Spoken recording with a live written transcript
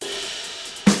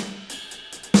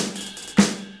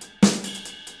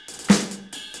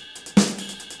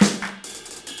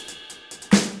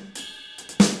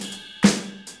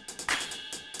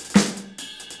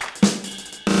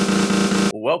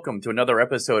welcome to another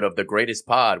episode of The Greatest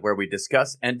Pod, where we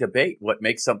discuss and debate what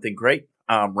makes something great.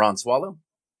 I'm Ron Swallow.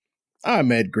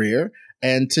 I'm Ed Greer,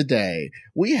 and today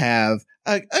we have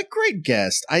a great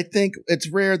guest. I think it's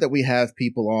rare that we have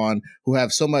people on who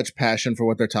have so much passion for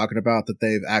what they're talking about that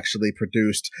they've actually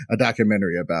produced a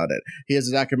documentary about it. He is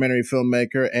a documentary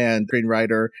filmmaker and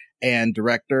screenwriter and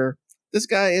director. This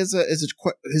guy is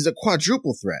a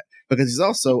quadruple threat because he's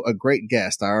also a great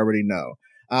guest. I already know.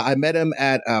 I met him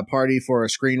at a party for a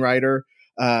screenwriter,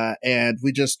 and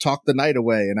we just talked the night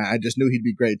away, and I just knew he'd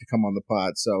be great to come on the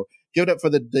pod. So give it up for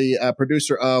the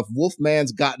producer of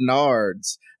Wolfman's Got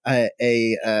Nards,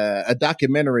 a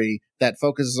documentary that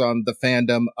focuses on the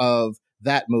fandom of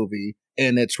that movie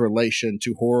and its relation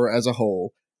to horror as a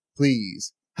whole.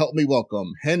 Please help me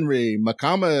welcome Henry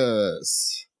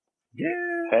McComas. Yeah.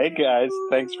 Hey guys,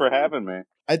 thanks for having me.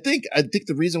 I think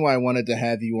the reason why I wanted to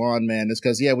have you on, man, is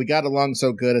because, we got along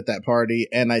so good at that party.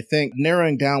 And I think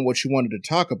narrowing down what you wanted to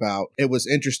talk about, it was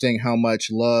interesting how much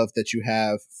love that you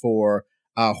have for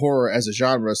horror as a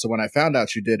genre. So when I found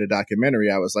out you did a documentary,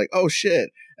 I was like, oh, shit.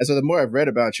 And so the more I've read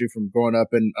about you, from growing up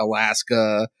in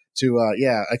Alaska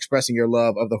to, expressing your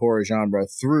love of the horror genre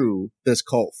through this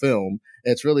cult film,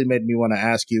 it's really made me want to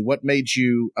ask you, what made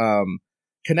you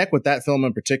connect with that film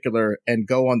in particular and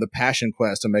go on the passion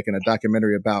quest of making a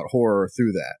documentary about horror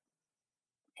through that?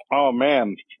 Oh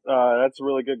man, that's a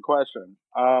really good question.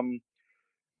 I'm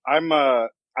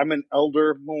an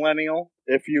elder millennial,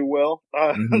 if you will,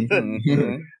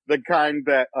 the kind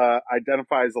that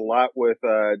identifies a lot with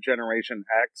Generation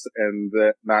X, and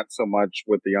not so much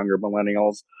with the younger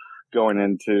millennials going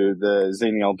into the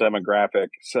Xennial demographic.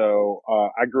 So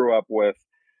I grew up with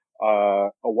a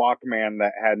Walkman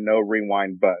that had no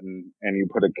rewind button, and you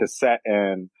put a cassette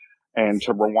in, and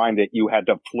to rewind it, you had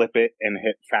to flip it and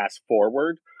hit fast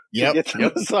forward to get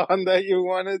to the song that you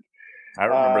wanted. I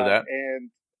remember that. And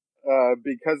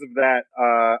because of that,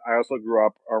 I also grew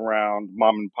up around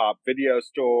mom and pop video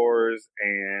stores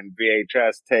and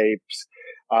VHS tapes,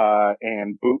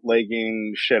 and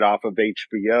bootlegging shit off of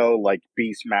HBO like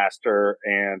Beastmaster,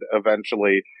 and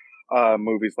eventually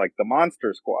movies like The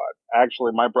Monster Squad.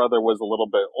 Actually, my brother was a little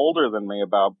bit older than me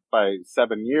by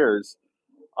 7 years.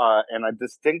 And I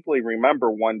distinctly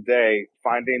remember one day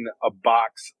finding a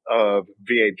box of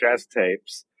VHS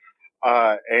tapes,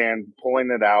 and pulling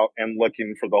it out and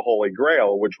looking for the Holy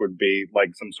Grail, which would be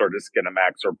like some sort of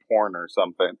Skinamax or porn or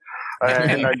something.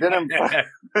 And I didn't,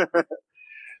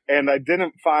 and I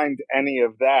didn't find any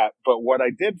of that. But what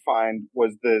I did find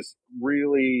was this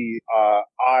really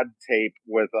odd tape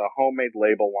with a homemade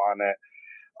label on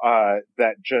it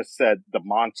that just said The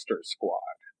Monster Squad.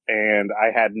 And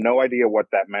I had no idea what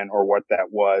that meant or what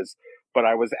that was. But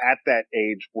I was at that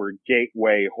age where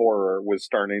gateway horror was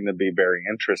starting to be very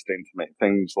interesting to me.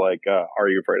 Things like Are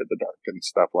You Afraid of the Dark and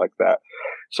stuff like that.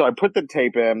 So I put the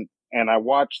tape in and I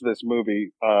watched this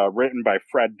movie written by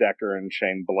Fred Dekker and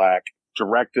Shane Black,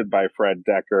 directed by Fred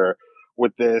Dekker,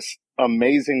 with this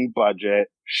amazing budget,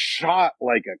 shot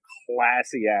like a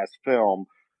classy ass film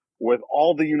with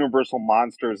all the Universal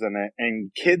monsters in it,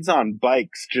 and kids on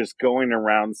bikes just going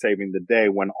around saving the day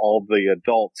when all the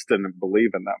adults didn't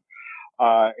believe in them.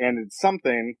 And it's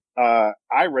something I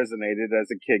resonated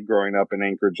as a kid growing up in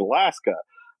Anchorage, Alaska.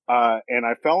 And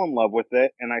I fell in love with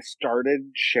it, and I started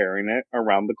sharing it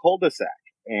around the cul-de-sac.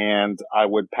 And I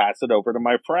would pass it over to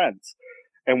my friends.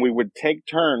 And we would take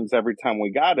turns every time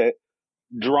we got it,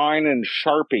 drawing in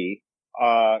Sharpie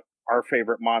our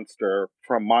favorite monster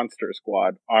from Monster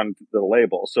Squad onto the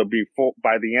label. So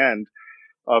by the end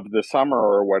of the summer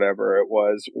or whatever it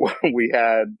was, we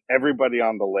had everybody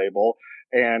on the label,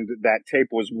 and that tape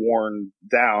was worn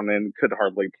down and could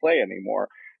hardly play anymore.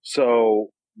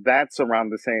 So that's around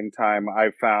the same time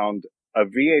I found a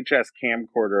VHS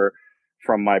camcorder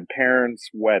from my parents'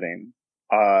 wedding.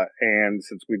 And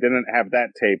since we didn't have that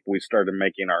tape, we started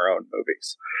making our own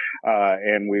movies.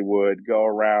 And we would go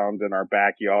around in our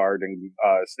backyard and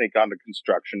sneak onto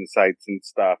construction sites and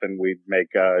stuff, and we'd make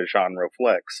genre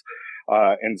flicks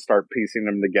and start piecing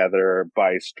them together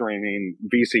by streaming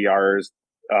VCRs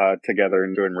together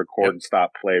and doing record,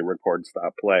 stop, play.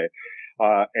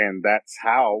 And that's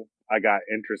how I got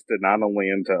interested not only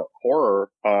into horror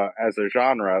as a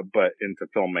genre, but into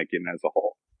filmmaking as a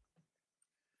whole.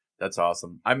 That's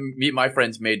awesome. Me and my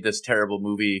friends made this terrible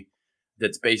movie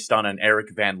that's based on an Eric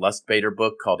Van Lustbader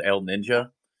book called El Ninja.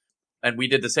 And we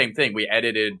did the same thing. We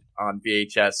edited on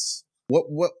VHS.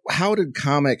 How did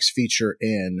comics feature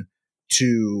in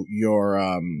to your,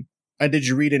 and did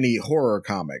you read any horror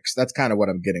comics? That's kind of what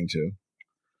I'm getting to.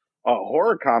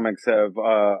 Horror comics have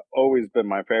always been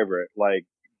my favorite. Like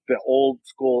the old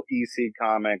school EC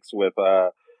comics with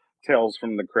Tales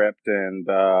from the Crypt and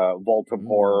Vault of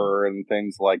Horror and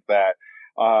things like that.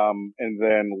 And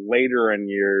then later in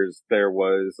years, there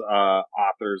was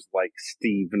authors like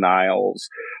Steve Niles,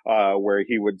 where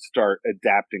he would start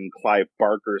adapting Clive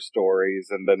Barker stories,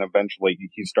 and then eventually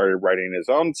he started writing his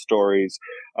own stories,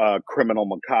 Criminal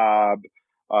Macabre,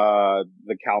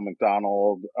 the Cal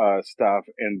McDonald stuff,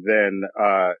 and then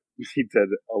he did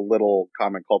a little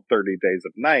comic called 30 Days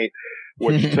of Night,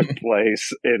 which took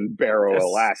place in Barrow,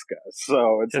 Alaska.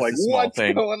 So it's like, what's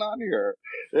going on here?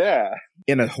 Yeah.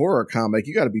 In a horror comic,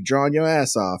 you got to be drawing your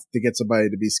ass off to get somebody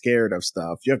to be scared of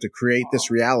stuff. You have to create this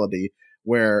reality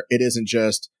where it isn't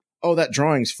just, oh, that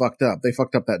drawing's fucked up. They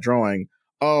fucked up that drawing.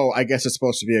 Oh, I guess it's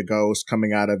supposed to be a ghost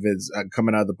coming out of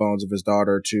the bones of his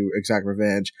daughter to exact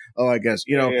revenge. Oh, I guess,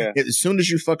 as soon as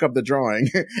you fuck up the drawing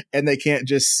and they can't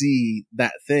just see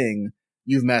that thing,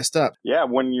 you've messed up. Yeah,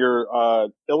 when you're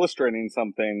illustrating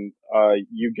something,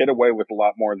 you get away with a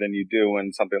lot more than you do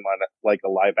in something like a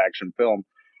live action film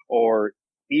or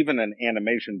even an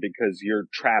animation, because you're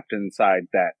trapped inside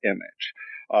that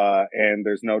image. And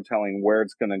there's no telling where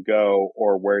it's going to go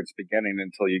or where it's beginning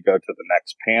until you go to the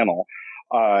next panel.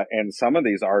 And some of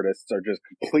these artists are just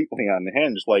completely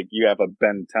unhinged. Like you have a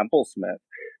Ben Templesmith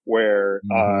where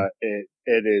it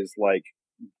is like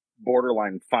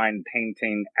borderline fine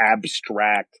painting,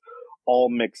 abstract, all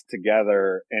mixed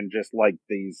together, and just like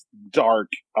these dark,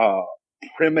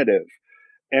 primitive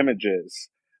images.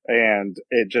 And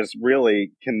it just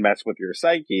really can mess with your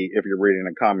psyche if you're reading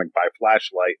a comic by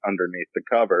flashlight underneath the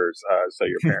covers, so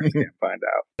your parents can't find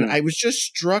out. I was just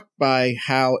struck by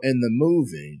how in the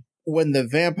movie, when the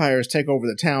vampires take over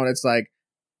the town, it's like,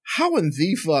 how in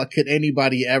the fuck could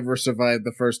anybody ever survive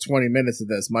the first 20 minutes of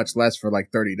this, much less for like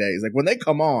 30 days? Like when they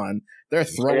come on, they're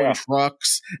throwing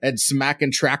trucks and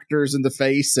smacking tractors in the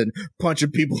face and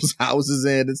punching people's houses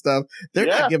in and stuff. They're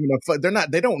not giving a fuck.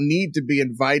 They don't need to be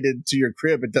invited to your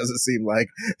crib. It doesn't seem like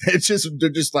they're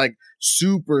just like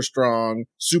super strong,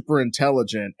 super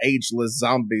intelligent, ageless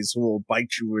zombies who will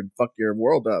bite you and fuck your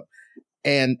world up.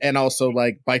 And also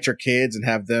like bite your kids and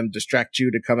have them distract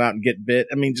you to come out and get bit.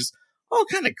 I mean, just all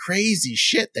kind of crazy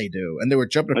shit they do. And they were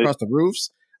jumping across the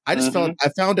roofs. I just I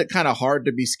found it kind of hard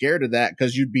to be scared of that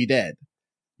because you'd be dead.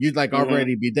 You'd like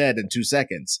already be dead in 2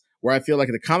 seconds. Where I feel like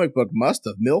the comic book must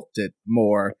have milked it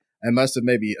more and must have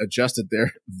maybe adjusted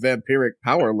their vampiric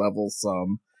power levels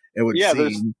some. It would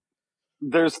seem.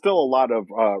 There's still a lot of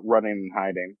running and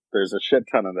hiding. There's a shit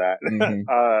ton of that.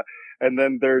 And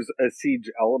then there's a siege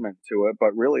element to it.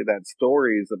 But really that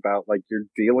story is about like you're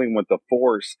dealing with the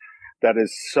force that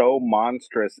is so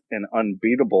monstrous and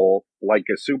unbeatable, like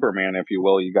a Superman, if you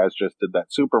will. You guys just did that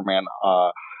Superman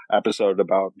episode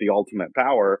about the ultimate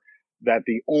power, that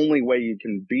the only way you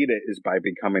can beat it is by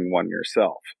becoming one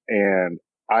yourself. And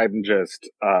I'm just,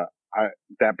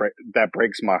 that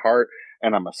breaks my heart.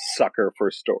 And I'm a sucker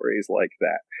for stories like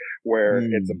that, where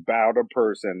it's about a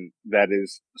person that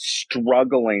is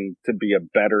struggling to be a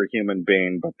better human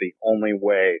being, but the only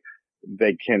way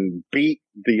they can beat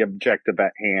the objective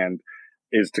at hand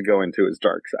is to go into his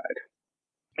dark side.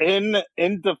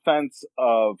 In defense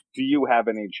of, do you have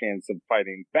any chance of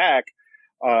fighting back?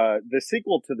 The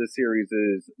sequel to the series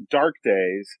is Dark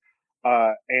Days.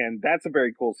 And that's a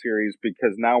very cool series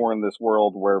because now we're in this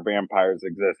world where vampires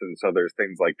exist. And so there's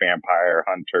things like vampire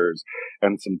hunters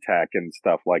and some tech and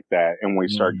stuff like that. And we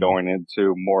start going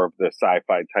into more of the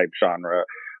sci-fi type genre,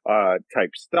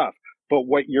 type stuff. But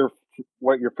what you're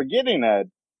forgetting,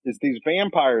 Ed, is these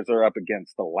vampires are up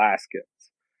against Alaskans.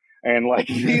 And like,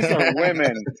 these are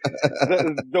women.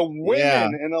 The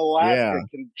women in Alaska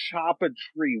can chop a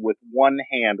tree with one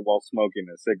hand while smoking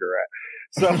a cigarette.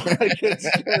 So like, it's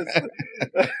just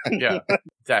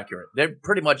it's accurate. They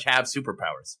pretty much have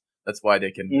superpowers. That's why they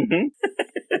can.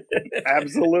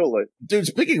 Absolutely, dude.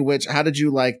 Speaking of which, how did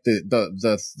you like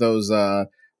those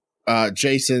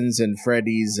Jasons and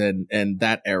Freddys and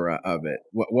that era of it?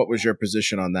 What was your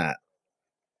position on that?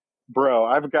 Bro,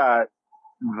 I've got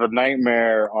the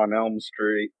Nightmare on Elm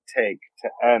Street take to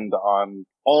end on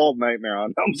all Nightmare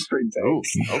on Elm Street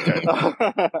takes. Ooh,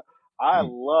 okay. I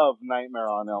love Nightmare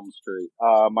on Elm Street.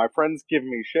 My friends give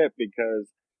me shit because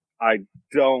I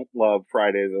don't love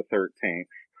Friday the 13th.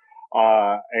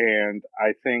 And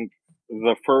I think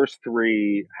the first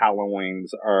 3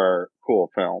 Halloweens are cool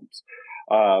films.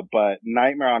 But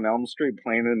Nightmare on Elm Street,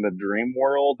 playing in the dream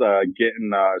world,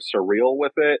 getting surreal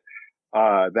with it,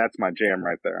 that's my jam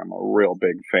right there. I'm a real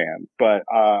big fan. But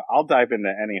I'll dive into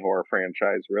any horror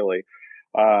franchise, really.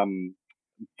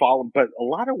 But a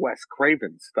lot of Wes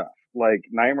Craven stuff, like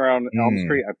Nightmare on Elm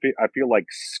Street. I feel like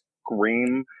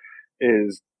Scream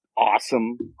is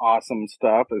awesome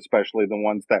stuff, especially the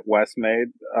ones that Wes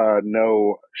made.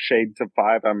 No shade to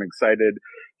 5. I'm excited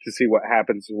to see what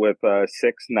happens with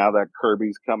 6 now that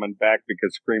Kirby's coming back,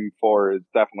 because Scream 4 is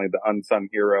definitely the unsung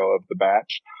hero of the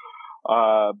batch.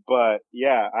 But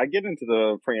yeah, I get into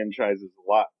the franchises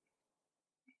a lot.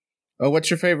 Oh,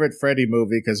 what's your favorite Freddy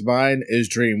movie? Because mine is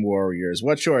Dream Warriors.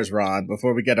 What's yours, Ron?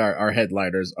 Before we get our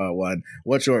headliners one,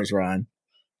 what's yours, Ron?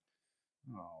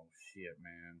 Oh shit,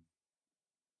 man!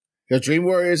 Because Dream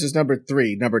Warriors is number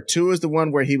 3. Number 2 is the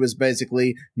one where he was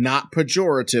basically not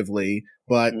pejoratively,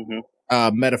 but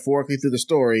metaphorically through the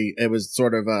story, it was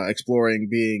sort of exploring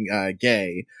being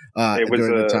gay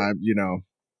during the time, you know.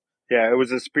 Yeah, it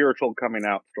was a spiritual coming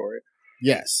out story.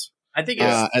 Yes, I think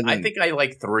I think I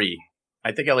like 3.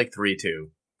 I think I like 3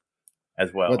 too,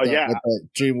 as well. With the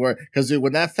Dream Warrior, because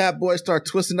when that fat boy started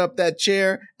twisting up that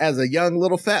chair as a young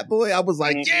little fat boy, I was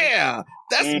like, yeah,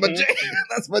 that's my jam.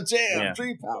 That's my jam. Yeah.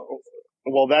 Dream Power.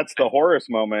 Well, that's the Horus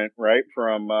moment, right,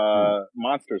 from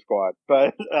Monster Squad.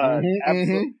 But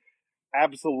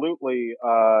absolutely,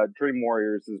 Dream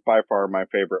Warriors is by far my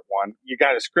favorite one. You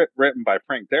got a script written by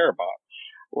Frank Darabont.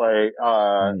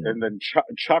 And then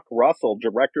Chuck Russell,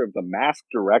 director of The Mask,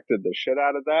 directed the shit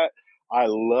out of that. I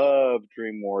love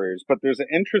Dream Warriors, but there's an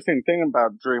interesting thing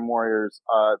about Dream Warriors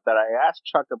that I asked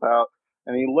Chuck about,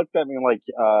 and he looked at me like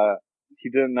he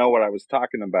didn't know what I was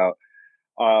talking about.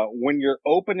 When you're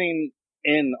opening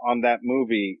in on that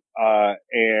movie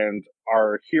and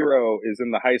our hero is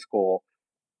in the high school,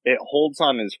 it holds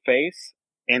on his face,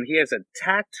 and he has a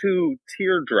tattoo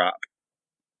teardrop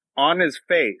on his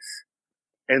face.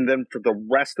 And then for the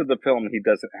rest of the film, he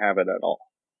doesn't have it at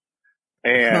all.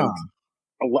 And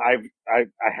I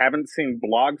haven't seen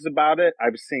blogs about it.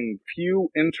 I've seen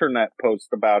few internet posts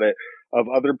about it of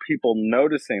other people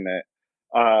noticing it.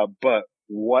 But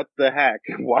what the heck?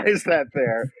 Why is that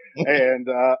there? And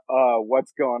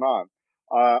what's going on?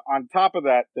 On top of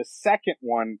that, the second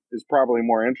one is probably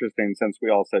more interesting since we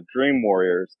all said Dream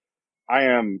Warriors. I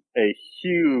am a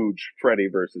huge Freddy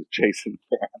versus Jason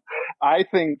fan. I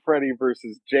think Freddy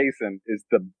versus Jason is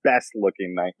the best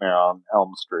looking Nightmare on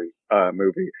Elm Street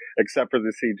movie, except for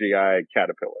the CGI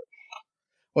caterpillar.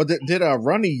 Well, did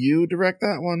Ronnie Yu direct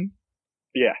that one?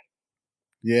 Yeah.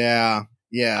 Yeah.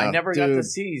 I never got to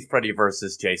see Freddy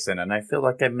versus Jason, and I feel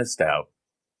like I missed out.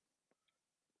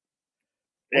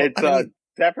 It's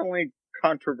definitely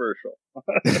controversial.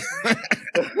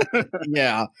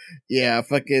 yeah.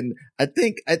 Fucking. I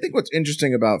think what's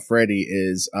interesting about Freddy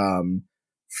is,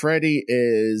 Freddy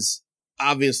is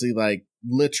obviously like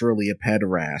literally a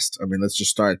pederast. I mean, let's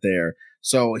just start there.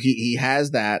 So he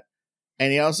has that,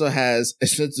 and he also has a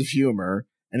sense of humor,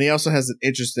 and he also has an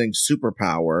interesting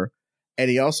superpower, and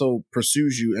he also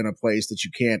pursues you in a place that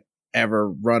you can't ever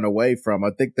run away from.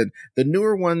 I think that the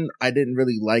newer one, I didn't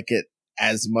really like it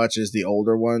as much as the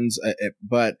older ones,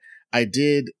 but I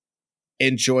did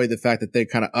enjoy the fact that they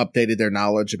kind of updated their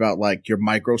knowledge about like your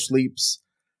micro sleeps.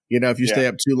 You know, if you stay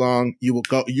up too long, you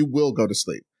will go to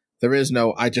sleep. There is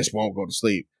no, I just won't go to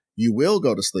sleep. You will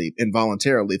go to sleep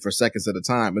involuntarily for seconds at a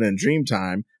time. And in dream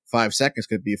time, 5 seconds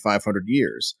could be 500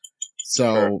 years.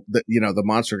 So, the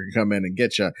monster can come in and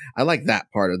get you. I like that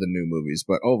part of the new movies,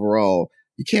 but overall,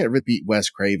 you can't repeat Wes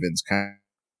Craven's kind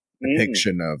of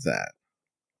depiction of that.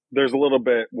 There's a little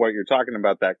bit what you're talking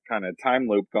about, that kind of time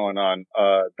loop going on.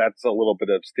 That's a little bit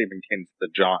of Stephen King's The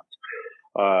Jaunt,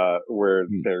 where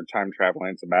they're time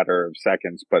traveling. It's a matter of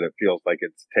seconds, but it feels like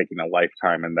it's taking a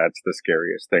lifetime, and that's the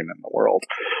scariest thing in the world.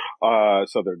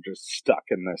 So they're just stuck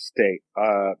in this state.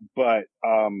 But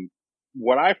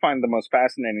what I find the most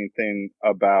fascinating thing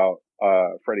about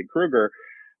Freddy Krueger,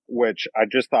 which I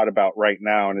just thought about right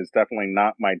now, and is definitely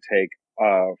not my take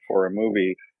for a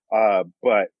movie,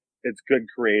 but it's good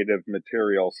creative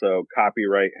material. So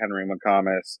copyright Henry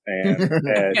McComas and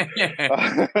Ed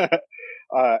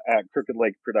at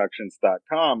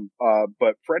crookedlakeproductions.com.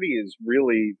 But Freddy is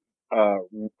really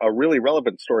a really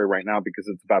relevant story right now because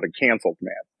it's about a canceled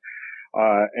man.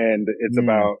 And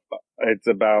it's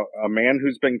about a man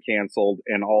who's been canceled,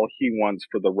 and all he wants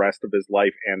for the rest of his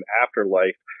life and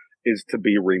afterlife is to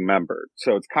be remembered.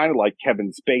 So it's kind of like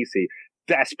Kevin Spacey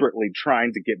desperately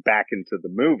trying to get back into the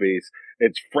movies.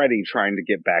 It's Freddy trying to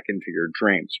get back into your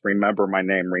dreams. Remember my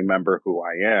name. Remember who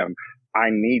I am. I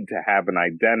need to have an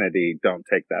identity. Don't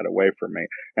take that away from me.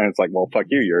 And it's like, well, fuck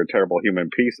you. You're a terrible human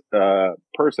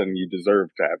person. You deserve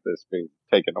to have this be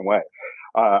taken away.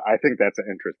 I think that's an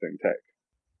interesting take.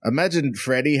 Imagine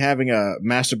Freddy having a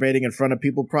masturbating in front of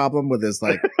people problem with his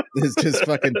like his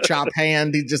fucking chop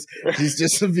hand. He's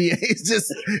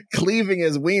just cleaving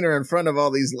his wiener in front of all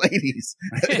these ladies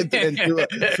and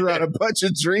throughout a bunch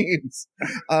of dreams.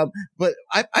 But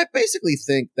I basically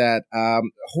think that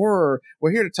horror.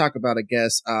 We're here to talk about, I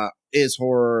guess, is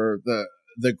horror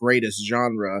the greatest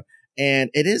genre? And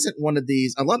it isn't one of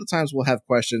these. A lot of times we'll have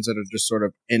questions that are just sort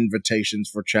of invitations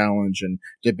for challenge and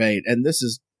debate, and this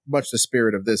is much the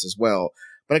spirit of this as well.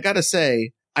 But I gotta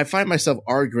say, I find myself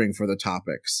arguing for the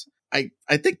topics. I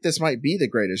think this might be the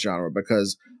greatest genre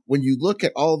because when you look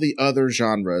at all the other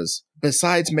genres,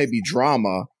 besides maybe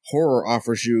drama, horror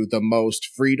offers you the most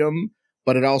freedom,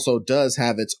 but it also does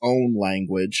have its own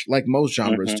language, like most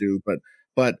genres do.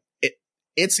 But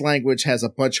its language has a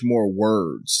bunch more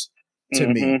words to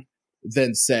me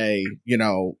than, say,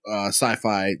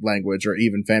 sci-fi language or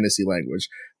even fantasy language.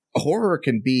 Horror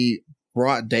can be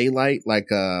broad daylight, like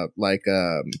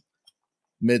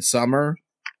Midsummer,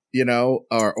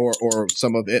 or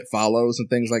some of It Follows and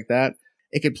things like that.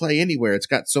 It can play anywhere. It's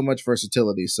got so much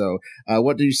versatility. So,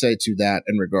 what do you say to that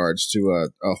in regards to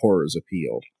a horror's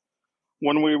appeal?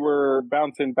 When we were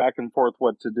bouncing back and forth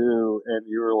what to do, and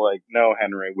you were like, "No,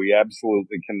 Henry, we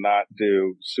absolutely cannot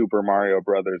do Super Mario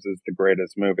Brothers is the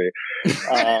greatest movie."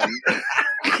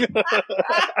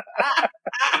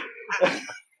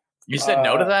 You said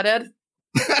no to that, Ed?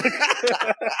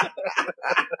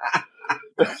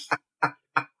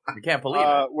 You can't believe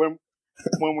it. When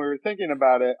we were thinking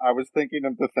about it, I was thinking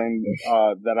of the thing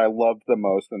that I loved the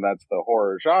most, and that's the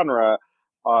horror genre.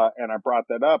 And I brought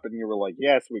that up, and you were like,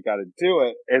 "Yes, we got to do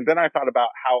it." And then I thought about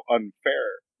how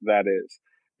unfair that is,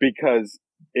 because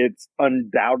it's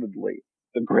undoubtedly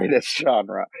the greatest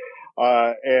genre.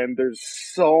 And there's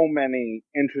so many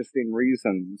interesting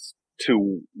reasons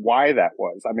to why that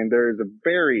was. I mean, there is a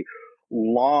very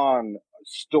long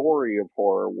story of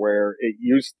horror where it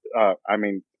used,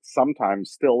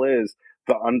 sometimes still is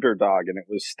the underdog, and it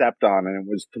was stepped on and it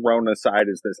was thrown aside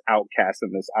as this outcast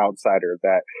and this outsider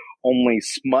that only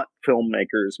smut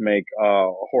filmmakers make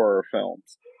horror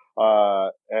films.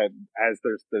 And as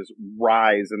there's this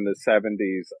rise in the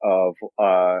 70s of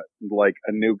like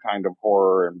a new kind of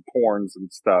horror and porns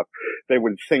and stuff, they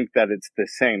would think that it's the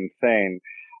same thing.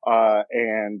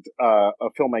 And a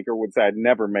filmmaker would say, "I'd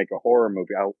never make a horror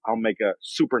movie. I'll make a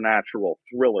supernatural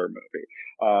thriller movie.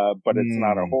 But it's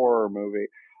not a horror movie."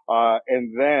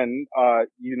 And then,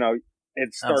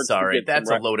 it starts. I'm sorry, that's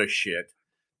a load of shit.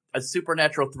 A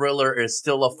supernatural thriller is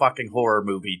still a fucking horror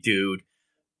movie, dude.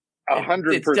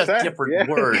 100%. It's just different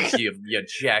words, you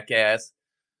jackass.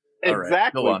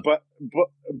 Exactly. All right, go on.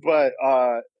 But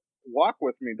walk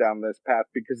with me down this path,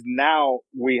 because now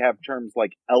we have terms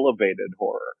like elevated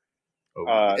horror.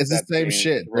 It's the same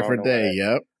shit, different day.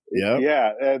 Yep.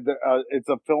 Yeah, it's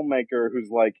a filmmaker who's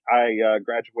like, "I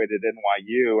graduated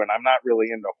NYU, and I'm not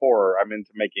really into horror. I'm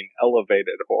into making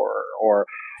elevated horror." Or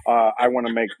I want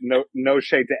to make no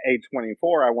shade to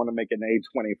A24. I want to make an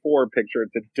A24 picture.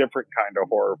 It's a different kind of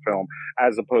horror film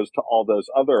as opposed to all those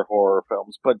other horror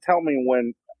films. But tell me,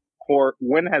 when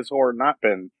has horror not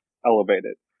been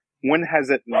elevated? When has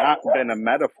it not been a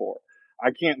metaphor? I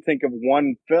can't think of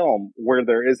one film where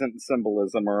there isn't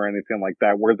symbolism or anything like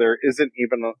that, where there isn't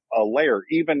even a layer,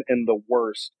 even in the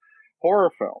worst horror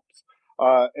films.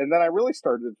 And then I really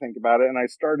started to think about it, and I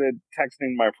started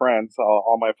texting my friends,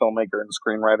 all my filmmaker and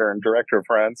screenwriter and director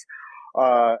friends.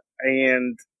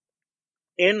 And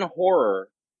in horror,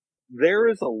 there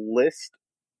is a list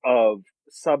of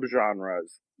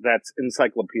subgenres that's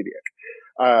encyclopedic.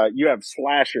 You have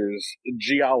slashers,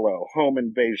 giallo, home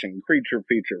invasion, creature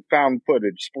feature, found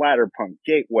footage, splatterpunk,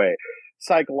 gateway,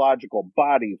 psychological,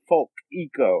 body, folk,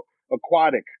 eco,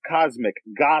 aquatic, cosmic,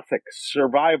 gothic,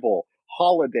 survival,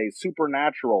 holiday,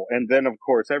 supernatural, and then, of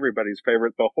course, everybody's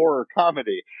favorite, the horror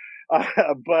comedy.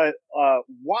 But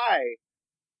why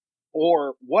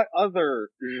or what other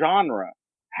genre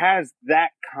has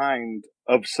that kind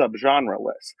of subgenre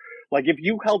list? Like, if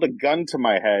you held a gun to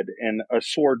my head in a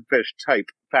swordfish type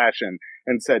fashion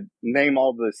and said, "Name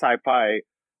all the sci-fi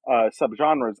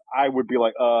subgenres," I would be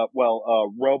like,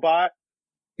 robot,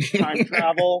 time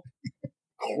travel,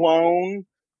 clone,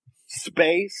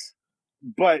 space.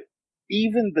 But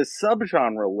even the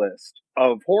subgenre list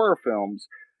of horror films,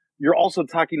 you're also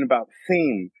talking about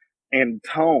theme and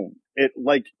tone.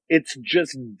 It's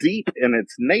just deep in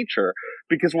its nature,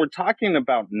 because we're talking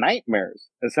about nightmares,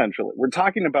 essentially. We're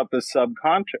talking about the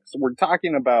subconscious. We're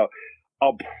talking about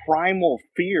a primal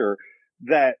fear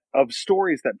of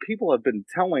stories that people have been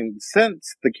telling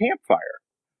since the campfire.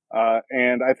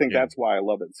 And I think that's why I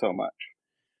love it so much.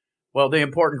 Well, the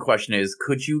important question is,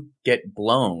 could you get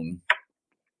blown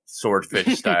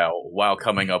swordfish style while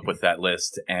coming up with that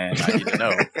list, and I need to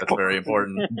know. That's very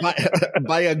important.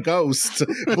 By a ghost,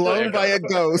 blown by a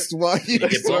ghost while you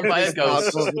get blown by a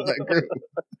ghost. That group.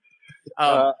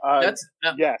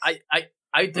 Yes.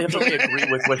 I definitely agree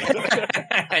with what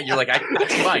you're like.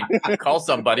 That's fine. Call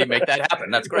somebody, make that happen.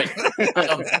 That's great.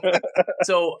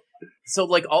 So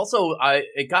like, also,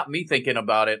 it got me thinking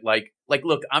about it. Like,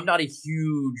 look, I'm not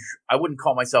I wouldn't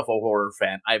call myself a horror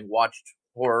fan. I've watched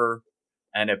horror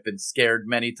and have been scared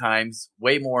many times.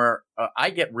 Way more.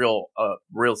 I get real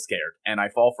scared, and I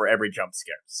fall for every jump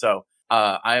scare. So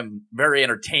I'm very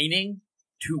entertaining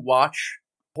to watch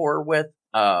horror with.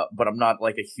 But I'm not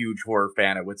like a huge horror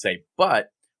fan, I would say. But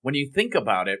when you think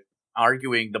about it,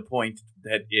 arguing the point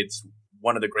that it's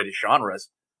one of the greatest genres,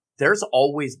 there's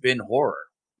always been horror.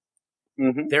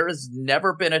 Mm-hmm. There has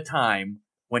never been a time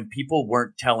when people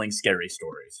weren't telling scary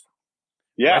stories.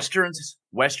 Yeah.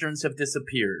 Westerns have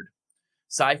disappeared.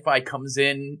 Sci-fi comes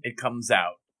in, it comes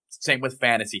out. Same with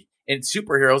fantasy. And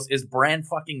superheroes is brand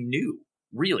fucking new,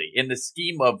 really. In the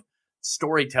scheme of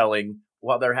storytelling,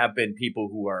 while there have been people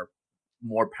who are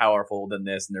more powerful than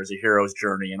this, and there's a hero's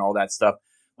journey and all that stuff,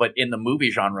 but in the movie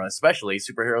genre especially,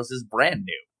 superheroes is brand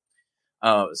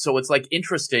new. So it's like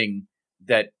interesting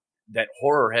that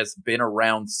horror has been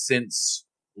around since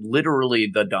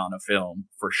literally the dawn of film,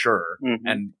 for sure,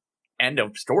 mm-hmm. and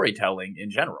of storytelling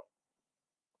in general.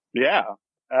 Yeah,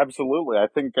 absolutely. I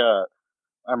think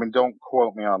don't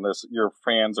quote me on this, your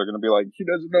fans are going to be like, he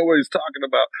doesn't know what he's talking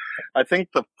about. I think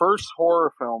the first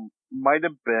horror film might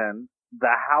have been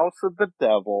The House of the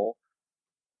Devil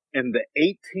in the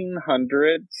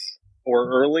 1800s or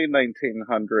early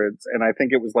 1900s, and I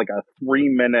think it was like a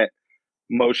 3-minute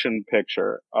motion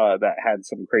picture that had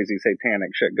some crazy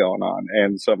satanic shit going on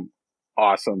and some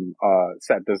awesome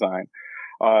set design.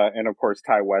 And of course,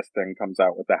 Ty West then comes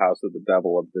out with The House of the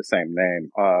Devil of the same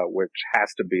name, which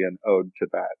has to be an ode to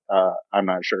that. I'm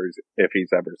not sure if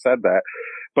he's ever said that.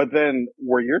 But then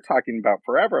where you're talking about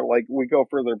forever, like we go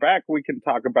further back, we can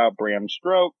talk about Bram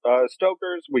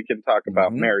Stoker's, we can talk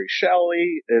about Mary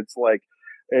Shelley. It's like,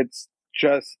 it's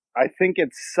just, I think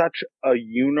it's such a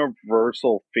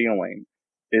universal feeling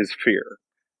is fear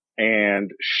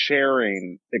and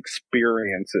sharing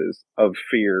experiences of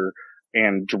fear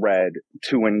and dread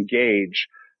to engage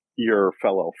your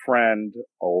fellow friend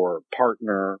or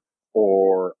partner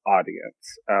or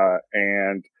audience.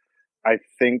 And I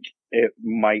think it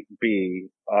might be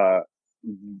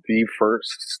the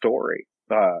first story.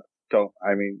 That's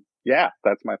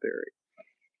my theory.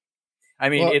 I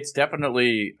mean, it's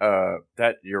definitely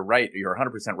that you're right. You're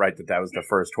 100% right that was the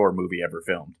first horror movie ever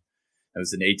filmed. It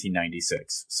was in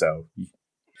 1896. So,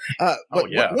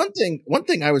 one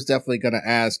thing I was definitely going to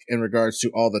ask in regards to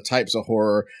all the types of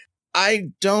horror,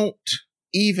 I don't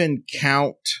even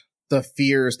count the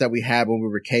fears that we had when we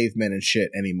were cavemen and shit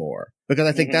anymore. Because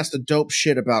I think that's the dope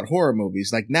shit about horror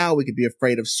movies. Like now we could be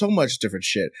afraid of so much different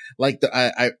shit. Like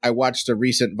I watched a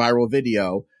recent viral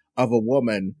video of a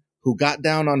woman who got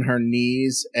down on her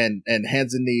knees and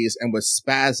hands and knees and was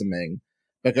spasming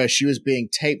because she was being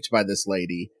taped by this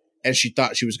lady. And she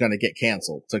thought she was going to get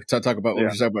canceled. To talk about what we were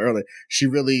talking about earlier,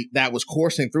 that was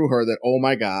coursing through her that, oh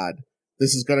my God,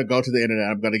 this is going to go to the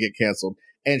internet. I'm going to get canceled.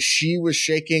 And she was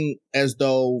shaking as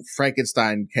though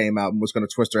Frankenstein came out and was going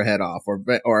to twist her head off,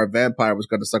 or a vampire was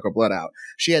going to suck her blood out.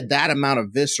 She had that amount of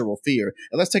visceral fear.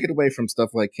 And let's take it away from stuff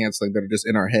like canceling that are just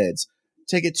in our heads.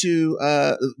 Take it to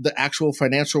the actual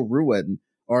financial ruin.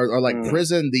 Or like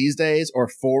prison these days, or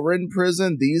foreign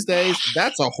prison these days.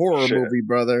 That's a horror movie,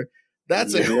 brother.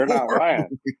 That's You're not lying.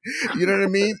 You know what I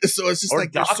mean? So it's just or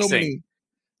like doxing. there's so many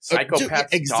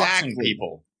psychopaths doxing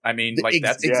people. I mean, like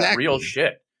that's real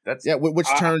shit. That's which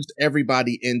turns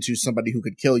everybody into somebody who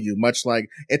could kill you. Much like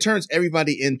it turns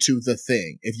everybody into The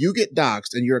Thing. If you get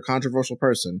doxed and you're a controversial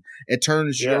person, it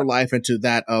turns your life into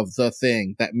that of The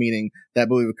Thing. That meaning that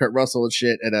movie with Kurt Russell and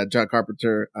shit, and John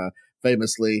Carpenter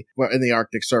famously in the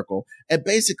Arctic Circle. And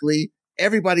basically,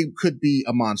 everybody could be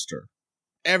a monster.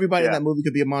 Everybody in that movie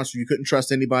could be a monster. You couldn't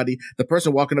trust anybody. The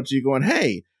person walking up to you going,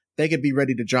 hey, they could be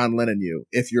ready to John Lennon you.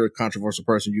 If you're a controversial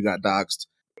person, you got doxed.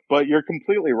 But you're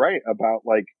completely right about,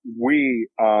 like,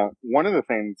 one of the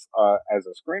things as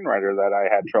a screenwriter that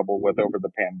I had trouble with over the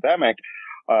pandemic,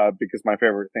 because my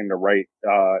favorite thing to write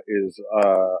is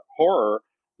horror,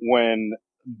 when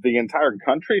the entire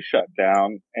country shut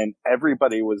down and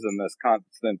everybody was in this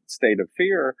constant state of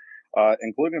fear,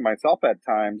 including myself at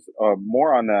times,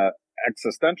 more on the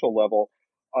existential level,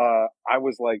 I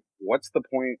was like, what's the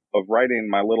point of writing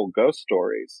my little ghost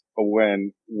stories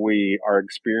when we are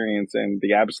experiencing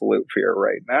the absolute fear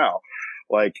right now?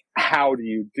 Like, how do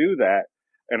you do that?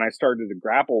 and I started to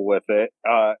grapple with it.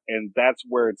 And that's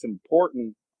where it's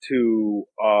important to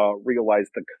realize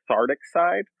the cathartic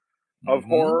side of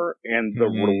horror and the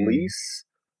release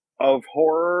of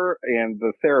horror and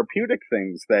the therapeutic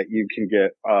things that you can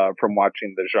get from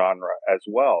watching the genre as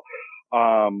well.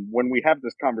 When we have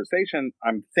this conversation,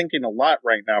 I'm thinking a lot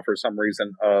right now for some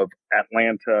reason of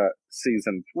Atlanta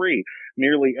season 3.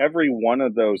 Nearly every one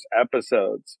of those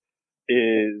episodes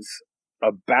is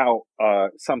about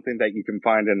something that you can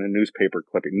find in a newspaper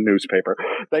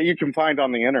that you can find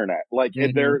on the internet. Like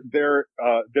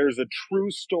there's a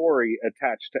true story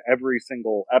attached to every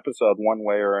single episode, one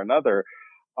way or another.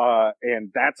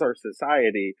 And that's our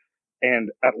society.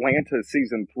 And Atlanta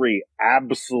season 3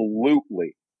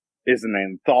 absolutely is an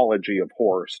anthology of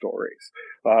horror stories.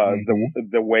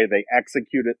 The way they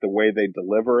execute it, the way they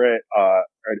deliver it,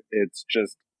 it's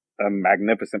just a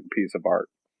magnificent piece of art.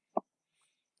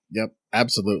 Yep,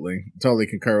 absolutely. Totally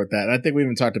concur with that. And I think we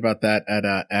even talked about that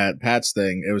at Pat's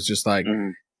thing. It was just like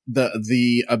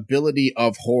the ability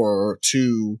of horror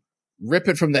to rip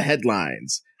it from the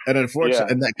headlines. And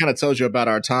unfortunately, and that kind of tells you about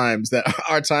our times, that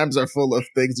our times are full of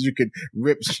things that you could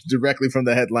rip directly from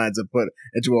the headlines and put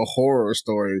into a horror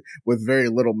story with very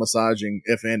little massaging,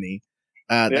 if any.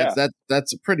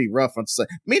 That's a pretty rough one to say.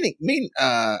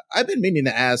 I've been meaning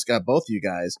to ask both of you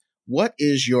guys, what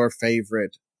is your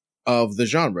favorite of the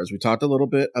genres? We talked a little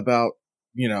bit about,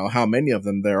 how many of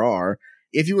them there are.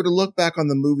 If you were to look back on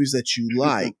the movies that you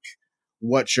like,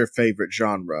 what's your favorite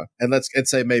genre? And let's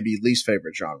say maybe least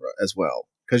favorite genre as well.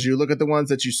 Because you look at the ones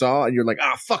that you saw and you're like,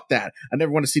 fuck that. I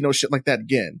never want to see no shit like that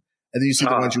again. And then you see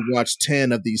the ones you watched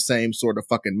 10 of these same sort of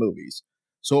fucking movies.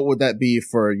 So what would that be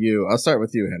for you? I'll start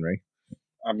with you, Henry.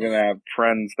 I'm going to have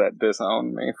friends that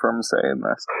disown me from saying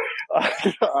this.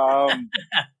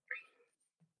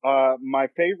 My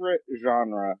favorite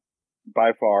genre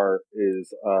by far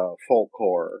is folk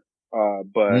horror,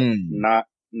 but not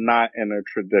in a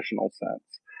traditional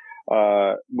sense.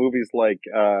 Movies like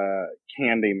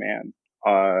Candyman,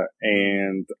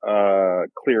 and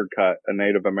Clear Cut, a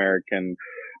Native American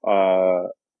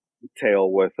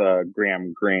tale with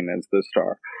Graham Greene as the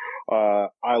star.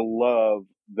 I love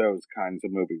those kinds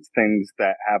of movies, things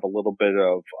that have a little bit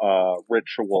of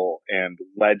ritual and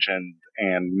legend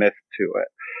and myth to it.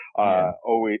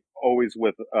 Always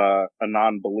with a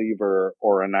non-believer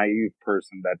or a naive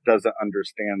person that doesn't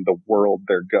understand the world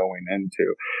they're going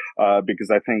into. Because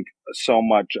I think so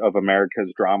much of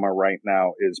America's drama right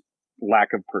now is lack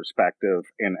of perspective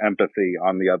and empathy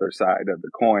on the other side of the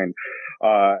coin.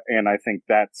 And I think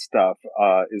that stuff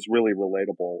is really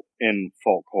relatable in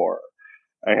folk horror.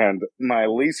 And my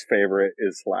least favorite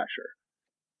is slasher.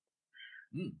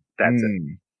 That's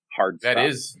it. Hard stuff.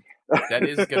 That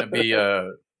is going to be,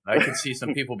 I can see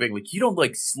some people being like, you don't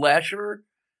like slasher?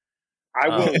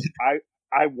 I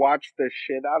watch the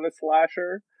shit out of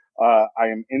slasher. I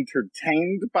am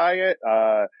entertained by it.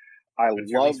 I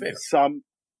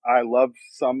love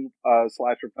some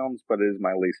slasher films, but it is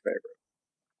my least favorite.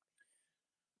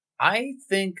 I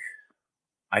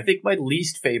think my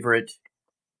least favorite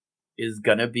is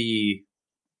gonna be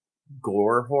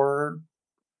gore horror,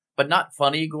 but not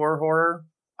funny gore horror.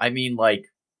 I mean, like,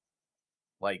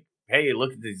 hey,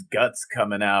 look at these guts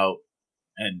coming out,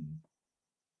 and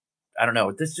I don't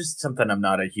know. There's just something I'm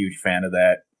not a huge fan of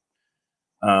that.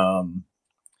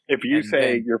 If you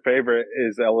say your favorite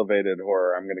is elevated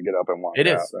horror, I'm going to get up and walk out. It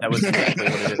is. That was exactly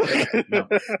what it is. No.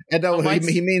 And no,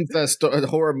 he means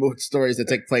horror stories that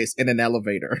take place in an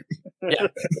elevator. Yeah.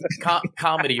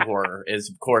 Comedy horror is,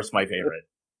 of course, my favorite.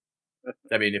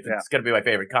 I mean, if it's going to be my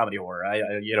favorite comedy horror, I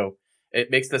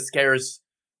it makes the scares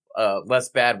less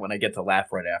bad when I get to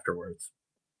laugh right afterwards.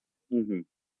 Mm-hmm.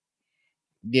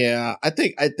 Yeah, I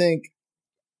think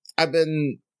I've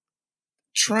been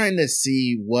trying to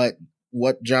see what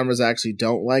genres I actually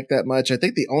don't like that much. I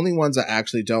think the only ones I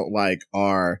actually don't like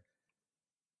are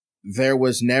there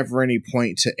was never any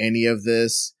point to any of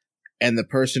this, and the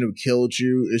person who killed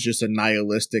you is just a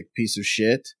nihilistic piece of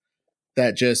shit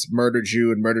that just murdered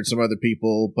you and murdered some other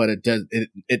people, but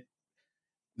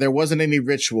there wasn't any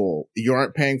ritual. You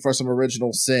aren't paying for some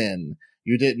original sin.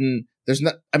 You didn't. There's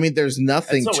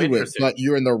nothing to it, but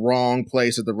you're in the wrong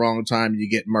place at the wrong time and you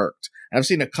get murked. I've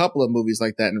seen a couple of movies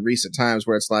like that in recent times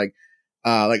where it's like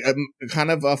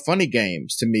kind of funny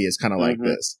games to me is kind of like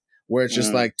this, where it's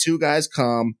just like two guys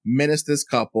come, menace this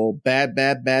couple, bad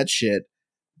shit,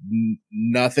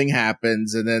 nothing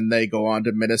happens, and then they go on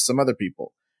to menace some other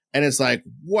people. And it's like,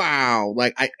 wow,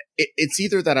 like it's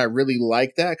either that I really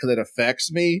like that because it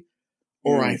affects me,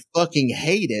 or I fucking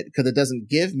hate it because it doesn't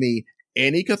give me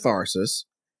any catharsis,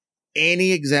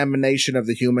 any examination of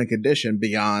the human condition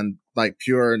beyond like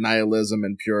pure nihilism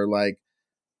and pure like,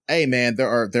 hey man, there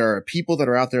are people that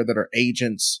are out there that are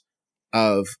agents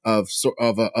of sort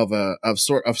of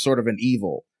an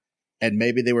evil, and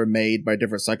maybe they were made by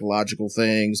different psychological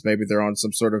things. Maybe they're on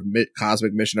some sort of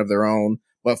cosmic mission of their own,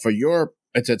 but for your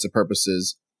intents and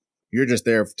purposes, you're just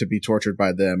there to be tortured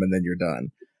by them, and then you're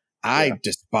done. I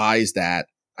despise that.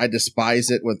 I despise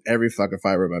it with every fucking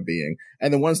fiber of my being.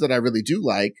 And the ones that I really do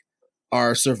like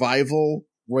are survival,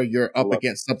 where you're up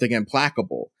against something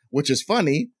implacable, which is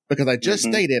funny because I just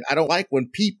stated I don't like when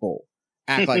people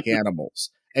act like animals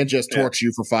and just torture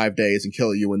you for 5 days and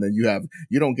kill you. And then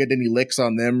you don't get any licks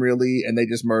on them really. And they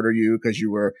just murder you because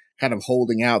you were kind of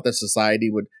holding out that society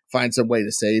would find some way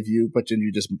to save you, but then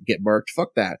you just get murked.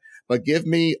 Fuck that. But give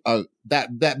me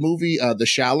that movie, The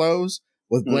Shallows,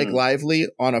 with Blake Lively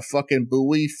on a fucking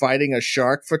buoy fighting a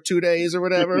shark for 2 days or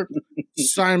whatever.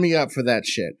 Sign me up for that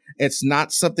shit. It's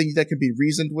not something that can be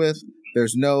reasoned with.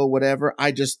 There's no whatever.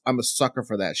 I'm a sucker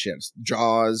for that shit.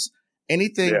 Jaws,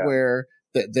 anything where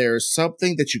there's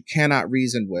something that you cannot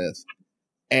reason with,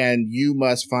 and you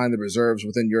must find the reserves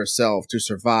within yourself to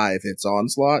survive its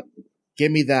onslaught.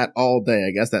 Give me that all day.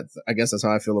 I guess that's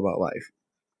how I feel about life.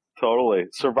 Totally.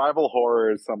 Survival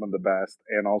horror is some of the best.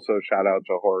 And also shout out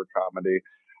to horror comedy.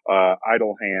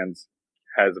 Idle Hands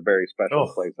has a very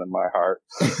special place in my heart.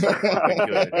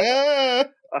 Good.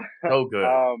 So good.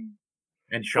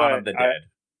 And Shaun of the Dead.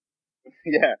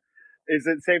 Yeah. Is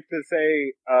it safe to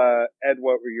say, Ed,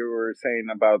 what you were saying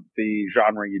about the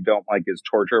genre you don't like is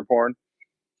torture porn?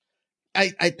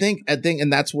 I think,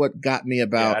 and that's what got me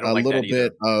about a little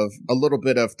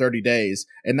bit of 30 Days,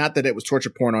 and not that it was torture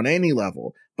porn on any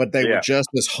level, but they were just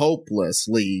as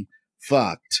hopelessly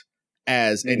fucked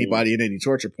as anybody in any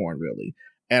torture porn, really.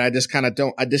 And I just kind of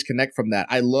I disconnect from that.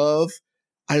 I love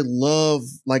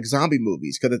like zombie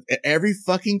movies because every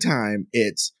fucking time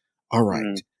it's all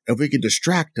right. If we can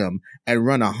distract them and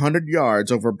run 100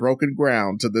 yards over broken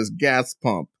ground to this gas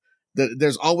pump,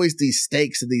 there's always these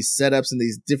stakes and these setups and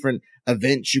these different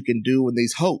events you can do and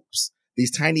these hopes,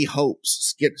 these tiny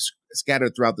hopes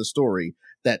scattered throughout the story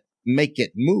that make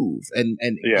it move and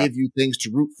give you things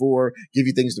to root for, give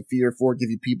you things to fear for, give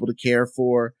you people to care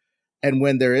for. And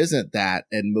when there isn't that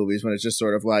in movies, when it's just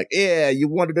sort of like, yeah, you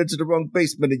wandered into the wrong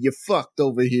basement and you fucked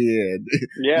over here.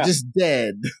 You're just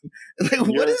dead. Like,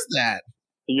 what is that?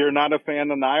 You're not a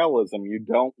fan of nihilism. You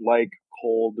don't like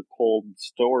cold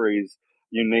stories.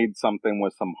 You need something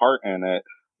with some heart in it,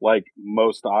 like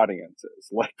most audiences.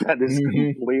 Like, that is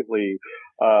completely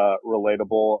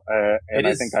relatable. And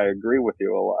I think I agree with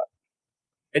you a lot.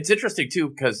 It's interesting, too,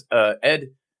 because Ed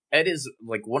is,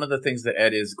 like, one of the things that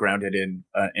Ed is grounded in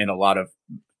a lot of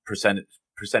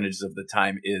percentages of the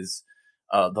time is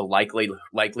the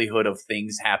likelihood of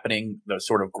things happening, the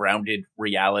sort of grounded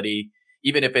reality.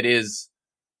 Even if it is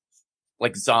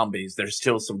like zombies, there's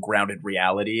still some grounded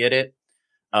reality in it.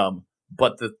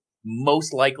 But the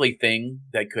most likely thing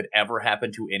that could ever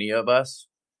happen to any of us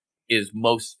is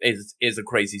a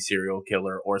crazy serial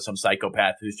killer or some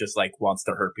psychopath who's just like wants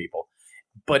to hurt people.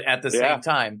 But at the same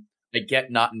time, I get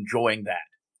not enjoying that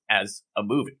as a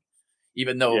movie,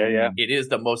 even though it is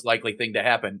the most likely thing to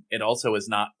happen. It also is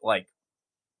not like,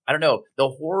 I don't know, the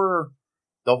horror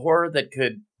that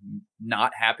could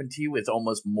not happen to you is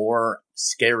almost more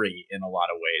scary in a lot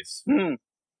of ways.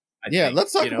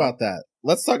 Let's talk about that.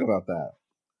 Let's talk about that.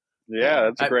 Yeah,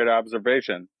 that's a great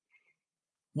observation.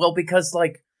 Well, because,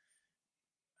 like,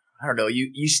 I don't know,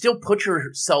 you still put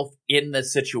yourself in the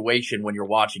situation when you're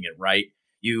watching it, right?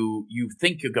 You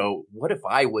think, you go, what if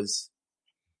I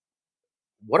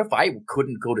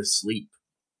couldn't go to sleep?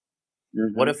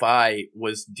 What if I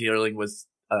was dealing with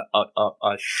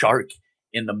a shark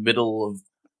in the middle of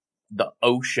the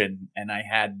ocean and I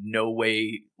had no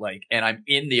way, like, and I'm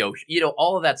in the ocean? You know,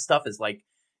 all of that stuff is, like,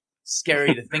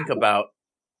 scary to think about,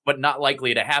 but not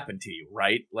likely to happen to you,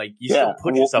 right? Like, you still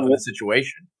put yourself in the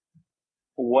situation.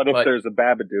 What if there's a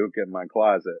Babadook in my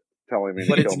closet telling me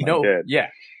to kill my kid? Yeah.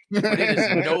 But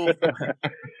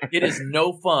it is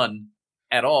no fun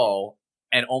at all,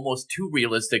 and almost too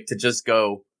realistic to just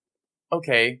go,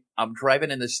 okay, I'm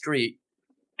driving in the street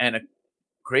and a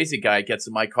crazy guy gets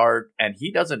in my car and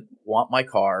he doesn't want my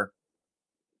car.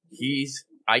 He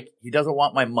doesn't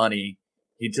want my money.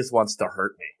 He just wants to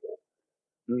hurt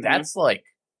me. That's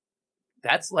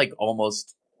like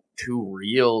almost too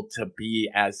real to be,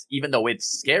 as, even though it's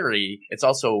scary, it's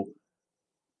also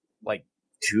like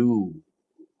too,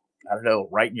 I don't know,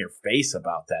 right in your face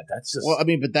about that. That's just... Well, I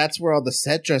mean, but that's where all the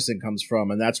set dressing comes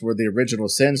from, and that's where the original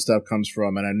sin stuff comes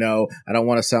from. And I know I don't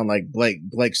want to sound like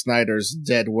Blake Snyder's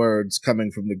dead words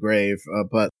coming from the grave,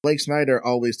 but Blake Snyder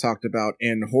always talked about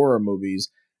in horror movies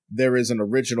there is an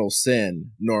original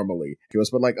sin normally.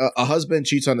 But like a husband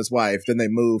cheats on his wife, then they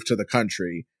move to the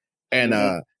country, and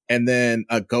then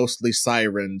a ghostly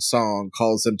siren song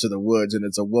calls him to the woods, and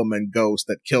it's a woman ghost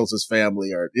that kills his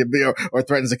family or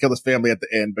threatens to kill his family at the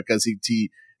end because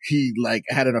he like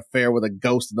had an affair with a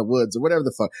ghost in the woods or whatever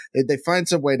the fuck. They find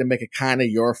some way to make it kind of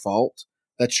your fault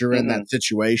that you're in that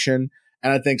situation.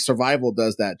 And I think Survival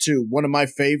does that too. One of my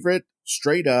favorite,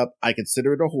 straight up, I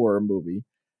consider it a horror movie,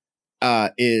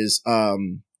 is,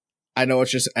 I know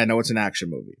it's an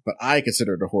action movie, but I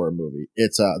consider it a horror movie.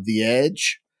 It's, The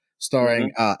Edge,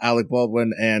 starring, Alec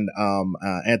Baldwin and,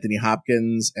 Anthony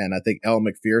Hopkins, and I think Elle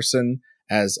Macpherson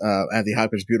as, Anthony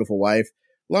Hopkins' beautiful wife.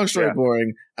 Long story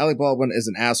boring. Alec Baldwin is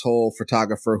an asshole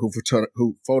photographer who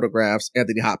photographs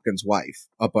Anthony Hopkins' wife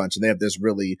a bunch, and they have this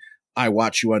really I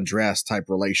watch you undress type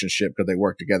relationship because they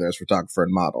work together as photographer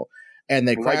and model. And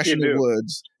they crash in the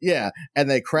woods. Yeah. And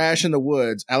they crash in the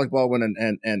woods. Alec Baldwin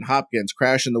and Hopkins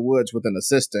crash in the woods with an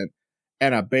assistant,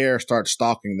 and a bear starts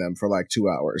stalking them for like 2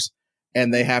 hours.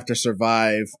 And they have to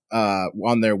survive,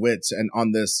 on their wits and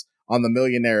on the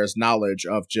millionaire's knowledge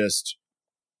of just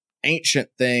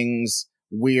ancient things,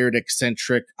 weird,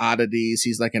 eccentric oddities.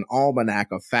 He's like an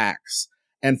almanac of facts.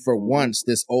 And for once,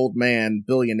 this old man,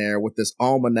 billionaire, with this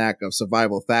almanac of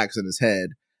survival facts in his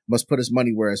head, must put his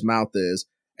money where his mouth is.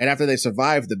 And after they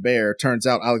survive the bear, turns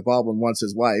out Alec Baldwin wants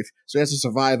his wife, so he has to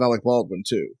survive Alec Baldwin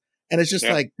too. And it's just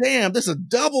like, damn, this is a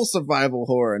double survival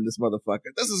horror in this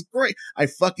motherfucker. This is great. I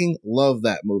fucking love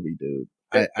that movie, dude.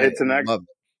 It's an excellent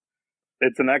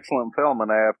film,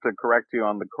 and I have to correct you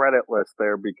on the credit list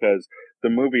there because the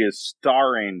movie is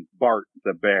starring Bart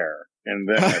the Bear and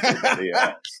then everybody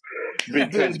else.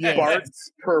 Because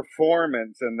Bart's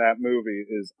performance in that movie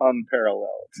is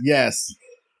unparalleled. Yes.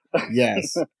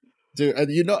 Dude,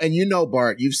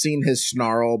 Bart, you've seen his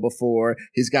snarl before.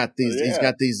 He's got these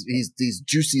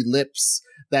juicy lips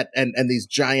and these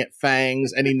giant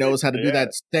fangs, and he knows how to do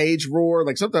that stage roar.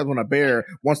 Like sometimes when a bear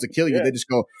wants to kill you, they just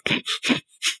go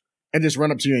and just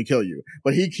run up to you and kill you.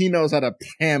 But he knows how to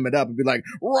ham it up and be like,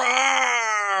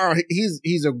 "Roar!"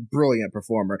 He's a brilliant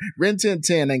performer. Rin Tin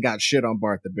Tin ain't got shit on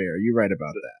Bart the Bear. You're right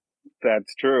about that.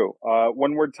 That's true.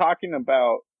 When we're talking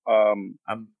about, I'm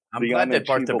glad that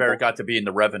Bart the Bear got to be in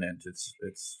The Revenant. It's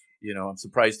I'm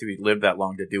surprised he lived that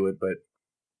long to do it, but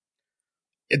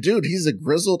dude, he's a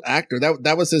grizzled actor.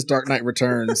 That was his Dark Knight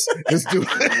Returns. Let's do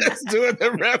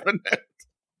The Revenant.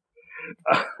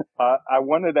 I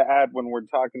wanted to add, when we're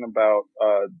talking about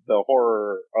the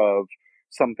horror of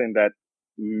something that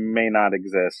may not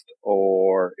exist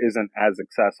or isn't as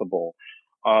accessible,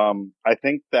 I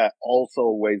think that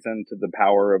also weighs into the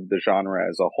power of the genre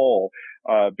as a whole,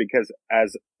 because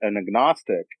as an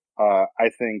agnostic, I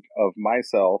think of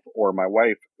myself or my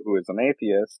wife, who is an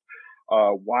atheist,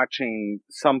 watching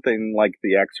something like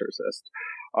The Exorcist.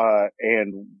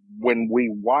 And when we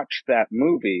watch that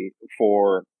movie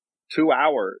for 2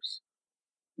 hours,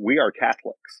 we are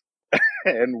Catholics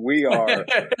and we are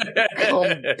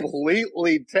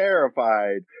completely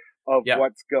terrified of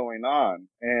what's going on.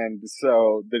 And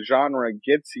so the genre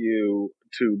gets you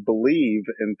to believe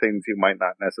in things you might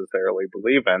not necessarily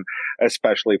believe in,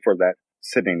 especially for that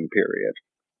sitting period.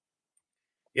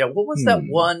 Yeah, what was that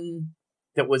one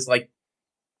that was like,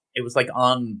 it was like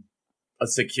on a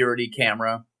security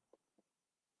camera?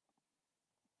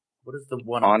 What is the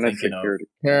one I'm thinking of?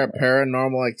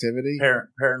 Paranormal Activity?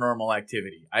 Paranormal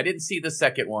Activity. I didn't see the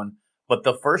second one, but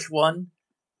the first one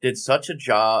did such a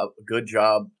good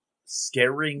job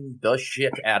scaring the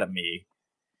shit out of me.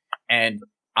 And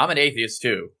I'm an atheist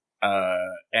too.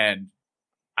 And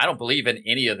I don't believe in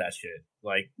any of that shit.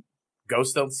 Like,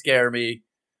 ghosts don't scare me.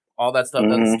 All that stuff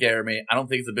doesn't scare me. I don't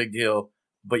think it's a big deal.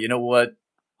 But you know what?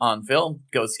 On film,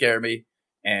 ghosts scare me.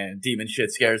 And demon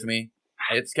shit scares me.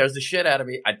 It scares the shit out of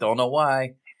me. I don't know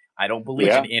why. I don't believe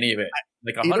in any of it.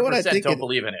 Like 100% don't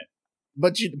believe in it.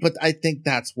 But I think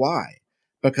that's why.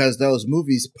 Because those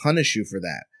movies punish you for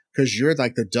that. Because you're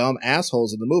like the dumb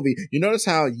assholes in the movie. You notice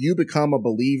how you become a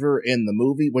believer in the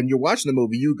movie? When you're watching the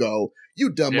movie, you go, you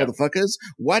dumb motherfuckers.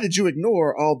 Why did you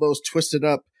ignore all those twisted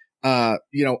up,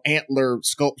 antler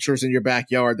sculptures in your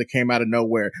backyard that came out of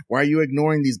nowhere? Why are you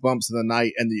ignoring these bumps in the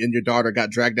night and your daughter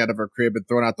got dragged out of her crib and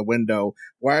thrown out the window?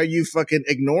 Why are you fucking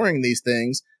ignoring these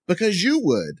things? Because you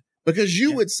would. Because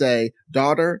you would say,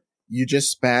 daughter, you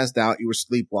just spazzed out. You were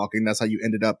sleepwalking. That's how you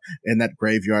ended up in that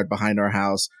graveyard behind our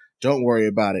house. Don't worry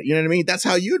about it. You know what I mean? That's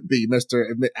how you'd be, Mr.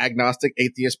 Agnostic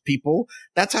Atheist people.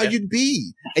 That's how you'd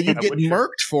be. And you'd get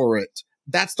murked for it.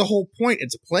 That's the whole point.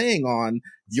 It's playing on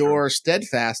your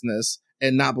steadfastness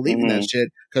and not believing that shit,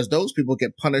 because those people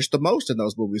get punished the most in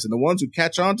those movies. And the ones who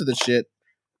catch on to the shit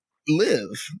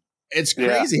live. It's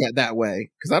crazy that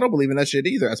way because I don't believe in that shit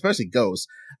either, especially ghosts.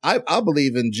 I'll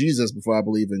believe in Jesus before I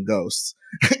believe in ghosts.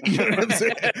 You know what I'm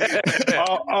saying?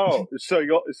 So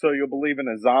you'll believe in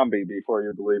a zombie before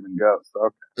you believe in ghosts?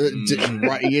 Okay,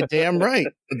 right, you're damn right.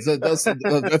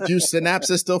 A few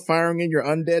synapses still firing in your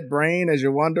undead brain as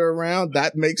you wander around.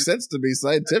 That makes sense to me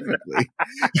scientifically.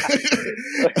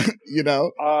 You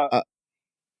know.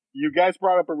 You guys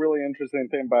brought up a really interesting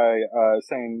thing by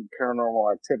saying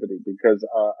Paranormal Activity, because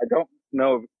I don't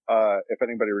know if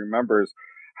anybody remembers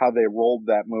how they rolled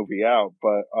that movie out,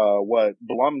 but what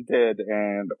Blum did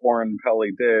and Oren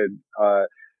Peli did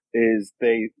is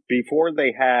before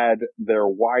they had their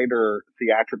wider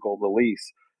theatrical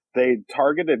release, they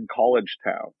targeted college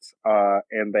towns,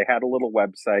 and they had a little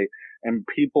website, and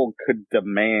people could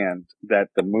demand that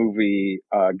the movie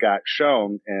got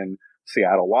shown in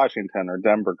Seattle, Washington, or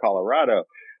Denver, Colorado.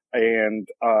 And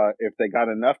if they got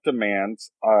enough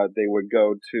demands, they would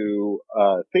go to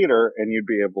theater and you'd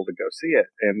be able to go see it.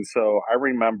 And so I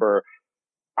remember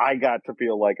I got to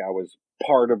feel like I was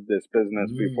part of this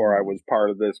business before I was part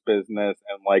of this business,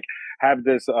 and like have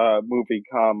this movie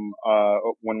come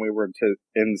when we were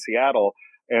in Seattle.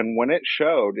 And when it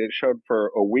showed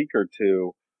for a week or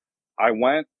two. I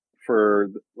went for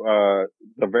the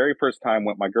very first time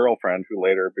with my girlfriend, who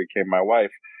later became my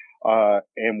wife,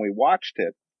 and we watched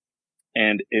it.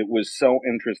 And it was so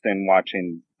interesting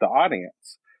watching the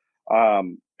audience,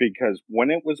 because when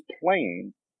it was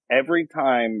playing, every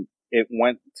time it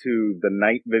went to the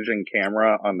night vision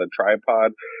camera on the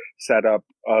tripod setup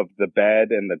of the bed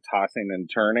and the tossing and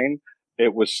turning,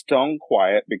 it was stone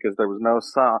quiet because there was no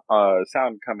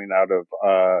sound coming out of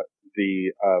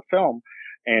the film.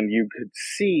 And you could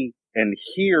see and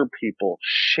hear people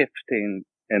shifting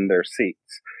in their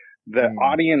seats. The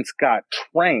audience got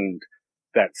trained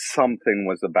that something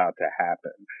was about to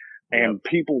happen. And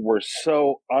people were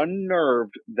so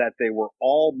unnerved that they were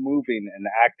all moving and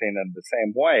acting in the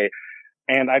same way.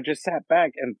 And I just sat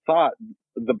back and thought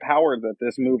the power that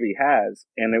this movie has,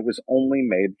 and it was only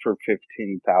made for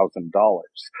 $15,000.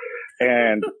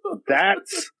 And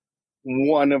that's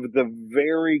one of the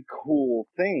very cool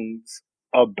things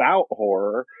about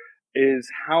horror, is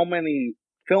how many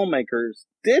filmmakers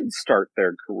did start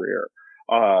their career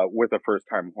with a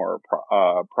first-time horror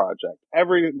project.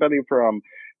 Everybody from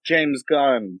James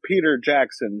Gunn, Peter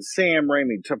Jackson, Sam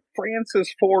Raimi, to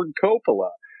Francis Ford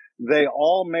Coppola. They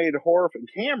all made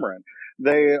Cameron.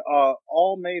 They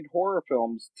all made horror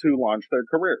films to launch their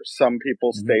careers. Some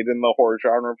people stayed in the horror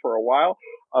genre for a while.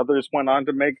 Others went on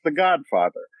to make The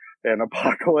Godfather and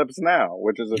Apocalypse Now,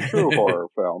 which is a true horror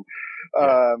film.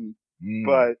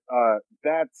 But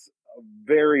that's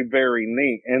very, very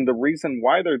neat. And the reason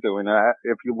why they're doing that,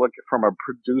 if you look from a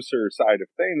producer side of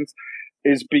things,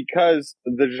 is because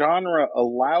the genre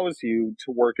allows you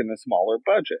to work in a smaller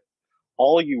budget.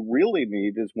 All you really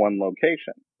need is one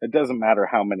location. It doesn't matter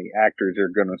how many actors you're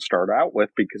going to start out with,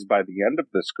 because by the end of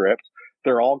the script,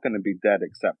 they're all going to be dead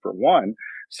except for one.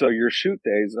 So your shoot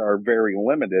days are very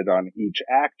limited on each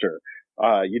actor.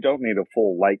 You don't need a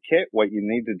full light kit. What you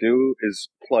need to do is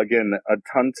plug in a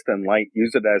tungsten light,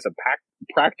 use it as a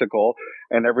practical,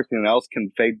 and everything else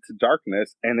can fade to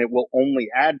darkness, and it will only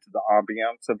add to the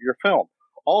ambiance of your film.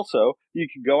 Also, you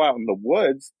can go out in the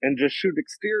woods and just shoot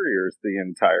exteriors the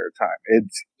entire time.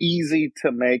 It's easy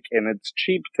to make and it's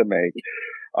cheap to make,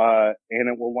 and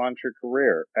it will launch your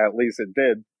career. At least it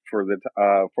did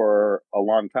for a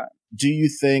long time. Do you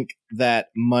think that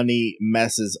money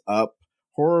messes up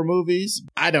horror movies?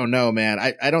 I don't know, man.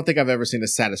 I don't think I've ever seen a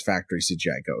satisfactory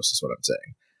CGI ghost, is what I'm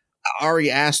saying. Ari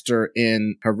Aster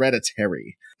in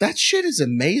Hereditary, that shit is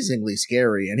amazingly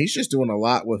scary, and he's just doing a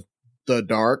lot with the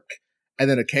dark. And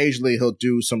then occasionally he'll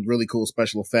do some really cool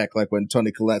special effect, like when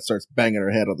Toni Collette starts banging her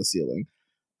head on the ceiling.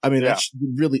 I mean, that's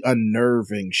really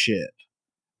unnerving shit.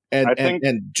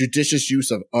 And judicious use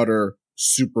of utter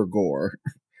super gore.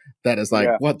 That is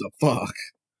like, what the fuck?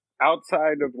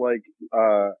 Outside of like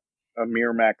a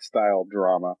Miramax style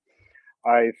drama,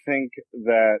 I think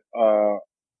that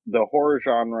the horror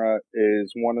genre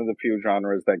is one of the few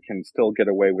genres that can still get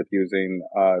away with using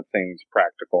things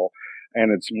practical.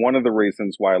 And it's one of the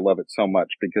reasons why I love it so much,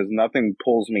 because nothing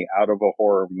pulls me out of a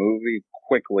horror movie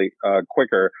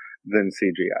quicker than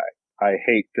CGI. I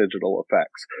hate digital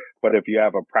effects, but if you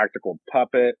have a practical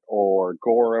puppet or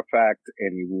gore effect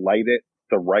and you light it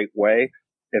the right way,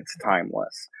 it's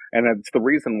timeless. And it's the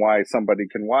reason why somebody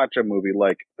can watch a movie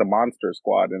like The Monster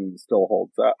Squad and it still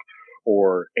holds up,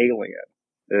 or Alien.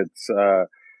 It's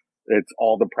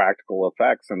all the practical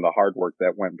effects and the hard work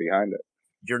that went behind it.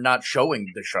 You're not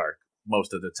showing the shark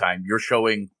most of the time. You're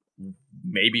showing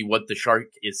maybe what the shark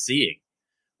is seeing,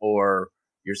 or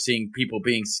You're seeing people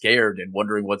being scared and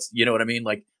wondering you know what I mean?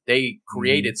 Like they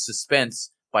created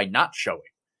suspense by not showing.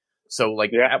 So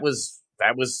like that was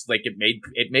like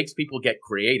it makes people get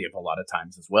creative a lot of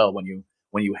times as well when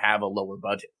you have a lower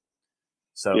budget.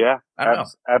 So I don't know.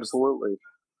 Absolutely.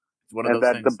 It's one of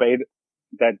those things.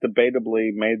 That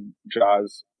debatably made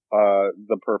Jaws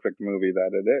the perfect movie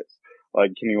that it is.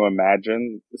 Like, can you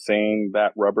imagine seeing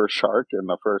that rubber shark in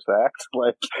the first act?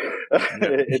 Like,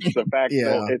 it's the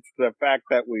fact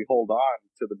that we hold on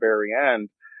to the very end,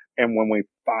 and when we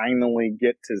finally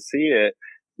get to see it,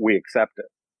 we accept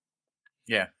it.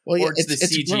 Yeah. Well, or it's the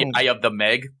CGI of the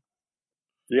Meg.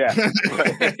 Yeah.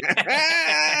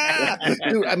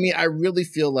 Dude, I mean, I really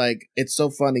feel like it's so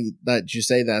funny that you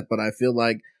say that, but I feel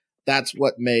like that's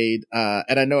what made,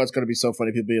 and I know it's going to be so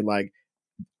funny, people being like,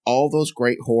 all those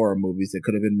great horror movies that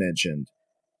could have been mentioned.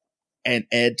 And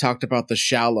Ed talked about The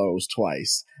Shallows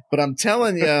twice. But I'm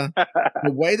telling you,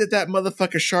 the way that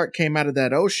motherfucker shark came out of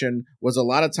that ocean was a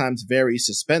lot of times very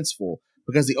suspenseful,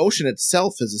 because the ocean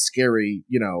itself is a scary,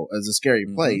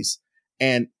 place.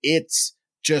 And it's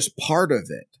just part of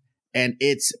it. And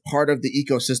it's part of the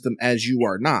ecosystem as you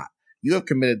are not. You have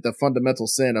committed the fundamental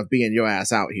sin of being your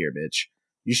ass out here, bitch.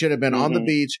 You should have been on the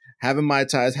beach, having Mai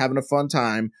Tais, having a fun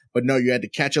time, but no, you had to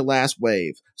catch a last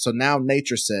wave. So now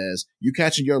nature says, you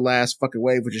catching your last fucking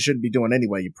wave, which you shouldn't be doing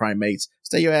anyway, you primates.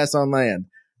 Stay your ass on land.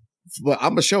 But I'm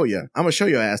gonna show you. I'm gonna show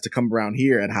your ass to come around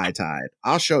here at high tide.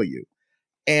 I'll show you.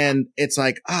 And it's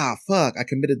like, fuck, I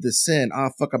committed this sin.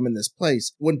 Fuck, I'm in this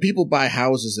place. When people buy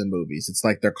houses in movies, it's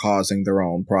like they're causing their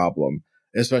own problem,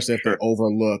 especially if they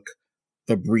overlook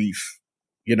the brief,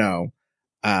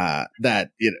 that,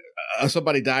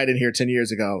 somebody died in here 10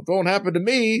 years ago. It won't happen to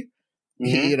me.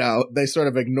 They sort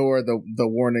of ignore the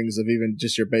warnings of even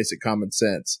just your basic common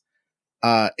sense.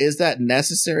 Is that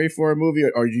necessary for a movie,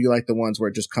 or do you like the ones where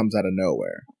it just comes out of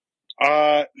nowhere?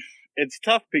 It's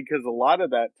tough because a lot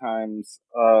of that times,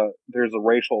 there's a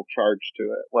racial charge to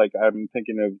it. Like, I'm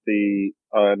thinking of the,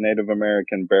 Native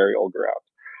American burial ground.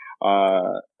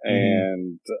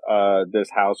 And this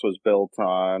house was built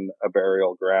on a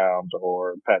burial ground,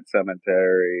 or Pet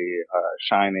Cemetery,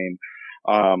 Shining,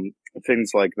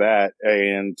 things like that.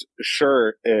 And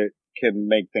sure, it can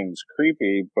make things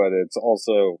creepy, but it's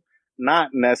also not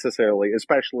necessarily,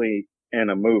 especially in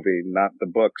a movie, not the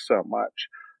book so much,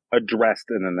 addressed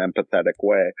in an empathetic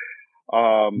way.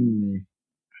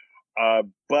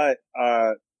 But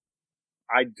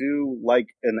I do like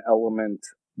an element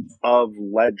of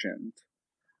legend,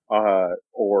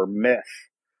 or myth,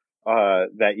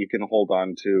 that you can hold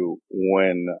on to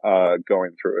when,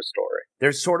 going through a story.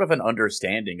 There's sort of an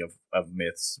understanding of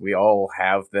myths. We all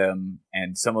have them,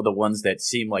 and some of the ones that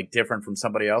seem like different from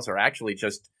somebody else are actually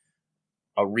just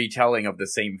a retelling of the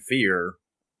same fear.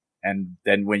 And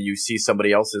then when you see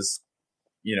somebody else's,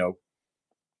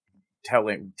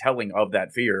 telling of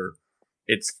that fear,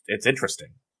 it's interesting.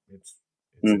 It's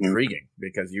intriguing,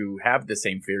 because you have the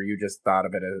same fear. You just thought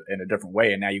of it in a different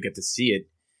way, and now you get to see it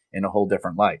in a whole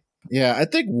different light. Yeah, I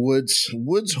think woods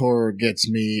horror gets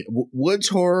me. Woods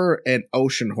horror and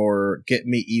ocean horror get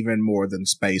me even more than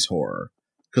space horror,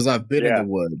 because I've been in the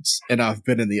woods and I've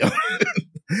been in the ocean.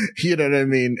 You know what I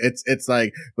mean? It's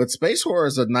like, but space horror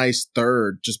is a nice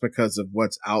third, just because of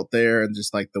what's out there and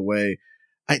just like the way.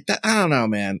 I don't know,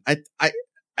 man.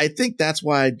 I think that's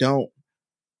why I don't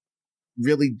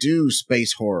really do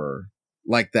space horror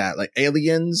like that. Like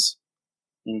Aliens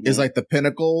is like the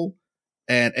pinnacle,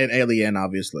 and Alien,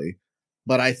 obviously.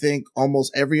 But I think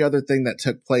almost every other thing that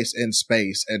took place in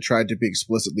space and tried to be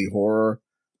explicitly horror,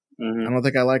 I don't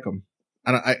think I like them.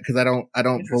 Because I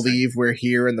don't believe we're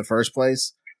here in the first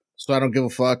place. So I don't give a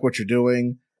fuck what you're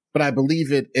doing. But I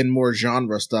believe it in more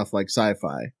genre stuff like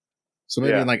sci-fi. So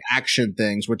maybe in like action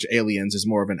things, which Aliens is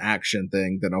more of an action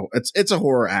thing than it's a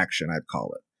horror action, I'd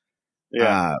call it.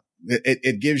 Yeah.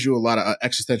 It gives you a lot of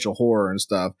existential horror and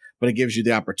stuff, but it gives you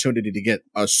the opportunity to get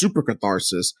a super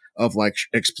catharsis of like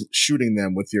shooting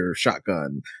them with your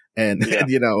shotgun and,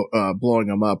 blowing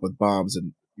them up with bombs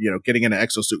and, getting in an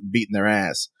exosuit and beating their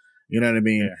ass. You know what I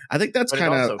mean? Yeah. I think that's I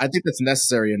think that's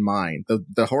necessary in mine.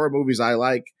 The horror movies I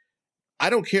like, I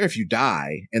don't care if you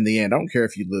die in the end. I don't care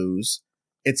if you lose.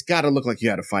 It's got to look like you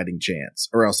had a fighting chance,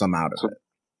 or else I'm out of it.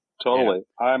 Totally.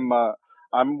 Yeah.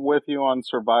 I'm with you on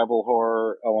survival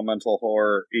horror, elemental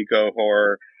horror, eco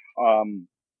horror,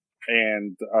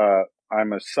 and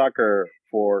I'm a sucker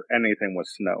for anything with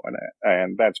snow in it,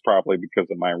 and that's probably because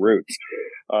of my roots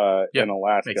in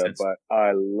Alaska. But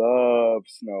I love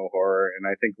snow horror, and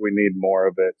I think we need more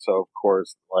of it. So, of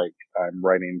course, like, I'm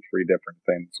writing 3 different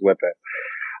things with it.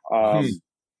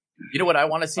 You know what I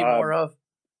want to see more of?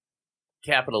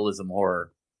 Capitalism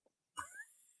horror.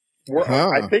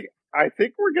 I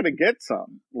think we're gonna get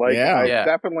some. Like, I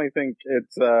definitely think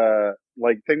it's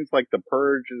like things like The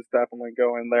Purge is definitely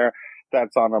going there.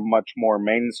 That's on a much more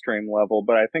mainstream level,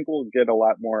 but I think we'll get a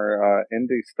lot more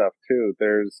indie stuff too.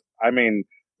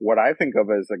 What I think of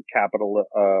as a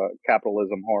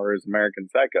capitalism horror is American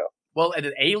Psycho. Well,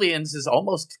 and Aliens is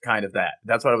almost kind of that.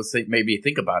 That's what I was made me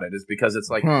think about it, is because it's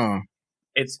like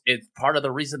it's part of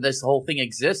the reason this whole thing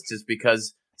exists is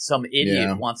because some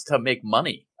idiot wants to make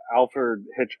money. Alfred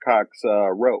Hitchcock's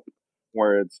Rope,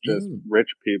 where it's just rich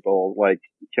people like,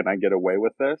 can I get away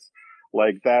with this?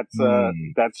 Like,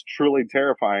 that's truly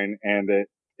terrifying, and it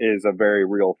is a very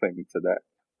real thing today.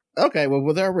 Okay, well,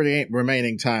 with our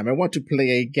remaining time, I want to play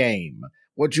a game.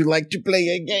 Would you like to play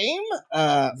a game?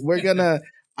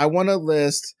 I want to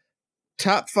list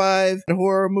top 5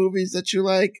 horror movies that you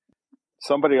like.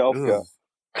 Somebody else go.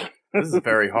 This is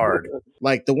very hard.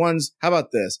 Like the ones, how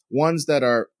about this? Ones that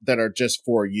are just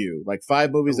for you. Like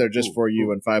 5 movies that are just for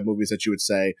you and 5 movies that you would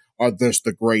say are just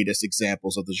the greatest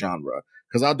examples of the genre.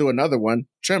 Because I'll do another one.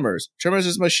 Tremors. Tremors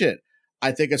is my shit.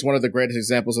 I think it's one of the greatest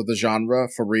examples of the genre,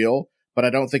 for real. But I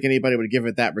don't think anybody would give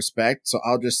it that respect. So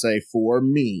I'll just say, for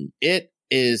me, it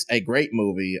is a great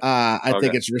movie. I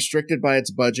think it's restricted by its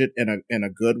budget in a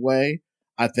good way.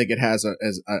 I think it has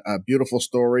a beautiful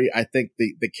story. I think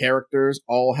the characters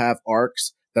all have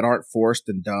arcs that aren't forced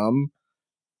and dumb.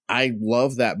 I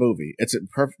love that movie.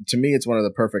 To me, it's one of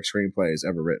the perfect screenplays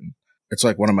ever written. It's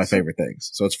like one of my favorite things.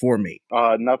 So it's for me.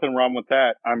 Nothing wrong with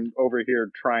that. I'm over here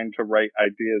trying to write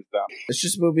ideas down. It's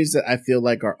just movies that I feel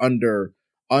like are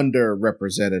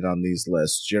underrepresented on these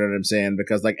lists. You know what I'm saying?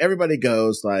 Because like everybody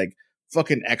goes like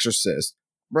fucking Exorcist.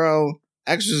 Bro,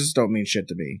 Exorcists don't mean shit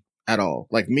to me at all.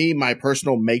 Like me, my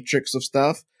personal matrix of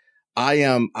stuff. I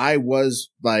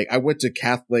went to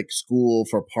Catholic school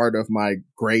for part of my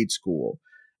grade school,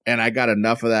 and I got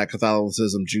enough of that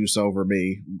Catholicism juice over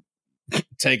me.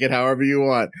 Take it however you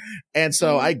want. And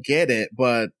so I get it,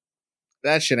 but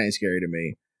that shit ain't scary to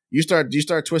me. You start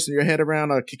twisting your head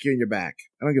around, I'll kick you in your back.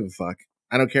 I don't give a fuck.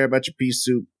 I don't care about your pea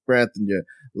soup breath and your,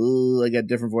 I got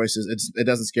different voices. It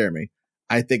doesn't scare me.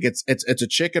 I think it's a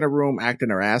chick in a room acting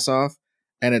her ass off,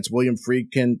 and it's William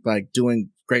Friedkin like doing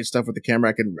great stuff with the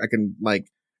camera. I can like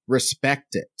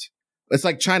respect it. It's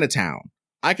like Chinatown.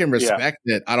 I can respect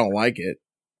it. I don't like it.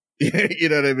 You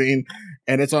know what I mean?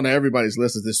 And it's on everybody's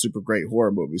list as this super great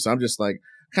horror movie. So I'm just like,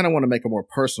 kind of want to make a more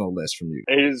personal list from you.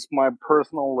 It is my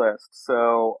personal list.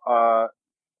 So,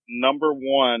 number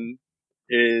 1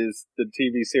 is the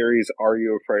TV series Are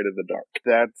You Afraid of the Dark?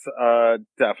 That's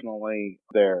definitely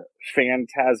there.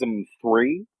 Phantasm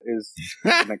 3 is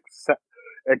an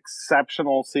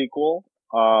exceptional sequel.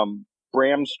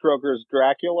 Bram Stoker's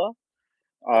Dracula.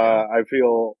 I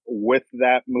feel with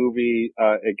that movie,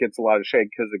 it gets a lot of shade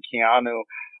because of Keanu,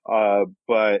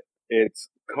 but it's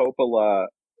Coppola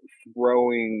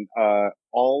throwing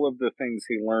all of the things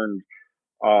he learned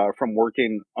from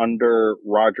working under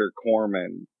Roger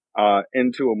Corman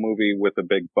into a movie with a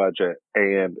big budget,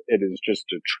 and it is just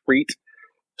a treat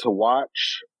to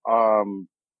watch.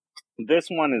 This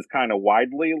one is kind of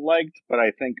widely liked, but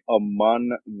I think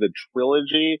among the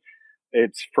trilogy,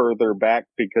 it's further back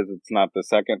because it's not the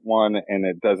second one, and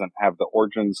it doesn't have the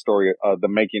origin story, the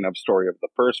making of story of the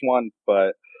first one.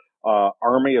 But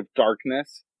Army of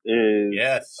Darkness is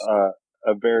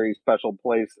a very special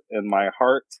place in my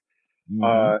heart.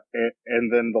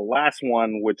 And then the last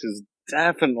one, which is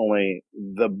definitely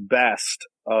the best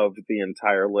of the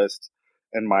entire list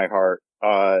in my heart,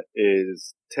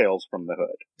 is Tales from the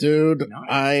Hood. Dude,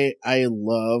 nice. I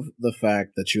love the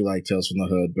fact that you like Tales from the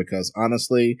Hood, because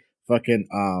honestly, fucking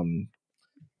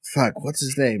what's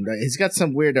his name? He's got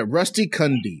some weird Rusty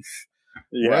Cundiff.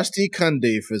 Yeah. Rusty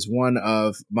Cundiff is one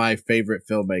of my favorite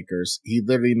filmmakers. He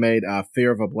literally made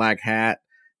Fear of a Black Hat.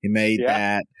 He made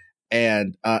that.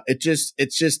 And it's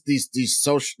just these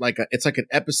social, it's like an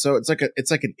episode,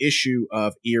 it's like an issue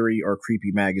of Eerie or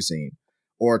Creepy Magazine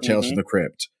or Tales from the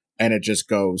Crypt. And it just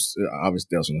goes, obviously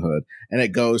Tales from the Hood, and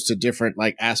it goes to different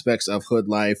like aspects of hood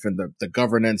life and the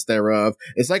governance thereof.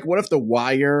 It's like, what if The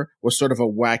Wire was sort of a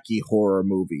wacky horror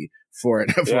movie for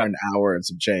an hour and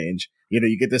some change? You know,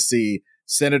 you get to see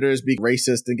senators be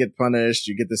racist and get punished.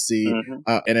 You get to see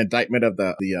an indictment of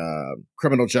the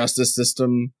criminal justice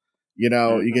system. You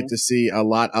know, you get to see a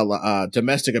lot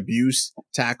domestic abuse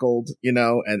tackled, you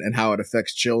know, and how it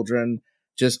affects children.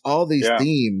 Just all these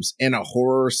themes in a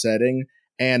horror setting.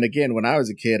 And again, when I was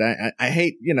a kid, I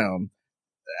hate, you know,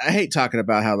 I hate talking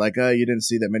about how like, you didn't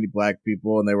see that many black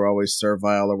people and they were always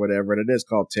servile or whatever. And it is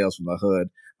called Tales from the Hood.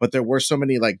 But there were so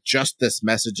many like justice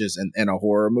messages in a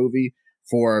horror movie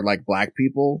for like black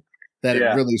people that it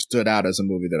really stood out as a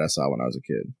movie that I saw when I was a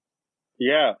kid.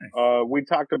 Yeah, we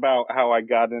talked about how I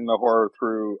got into horror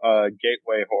through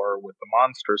Gateway Horror with the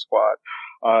Monster Squad,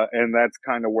 and that's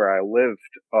kind of where I lived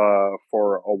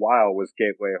for a while was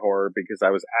Gateway Horror because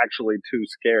I was actually too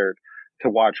scared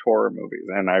to watch horror movies,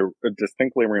 and I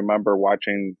distinctly remember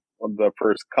watching the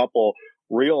first couple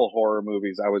real horror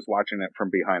movies. I was watching it from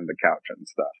behind the couch and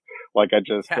stuff. Like I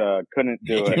just couldn't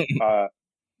do it.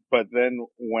 But then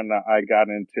when I got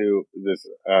into this,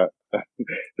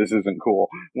 this isn't cool.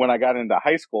 When I got into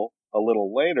high school a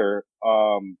little later,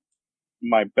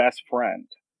 my best friend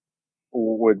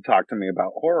would talk to me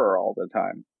about horror all the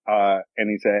time.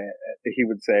 And he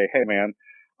would say, "Hey man,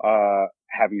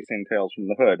 have you seen Tales from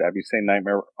the Hood? Have you seen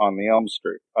Nightmare on the Elm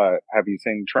Street? Have you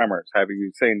seen Tremors? Have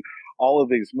you seen all of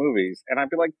these movies?" And I'd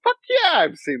be like, "Fuck yeah,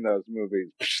 I've seen those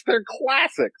movies. They're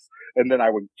classics." And then I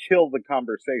would kill the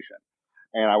conversation.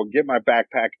 And I would get my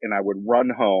backpack and I would run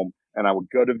home and I would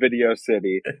go to Video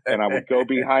City and I would go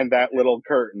behind that little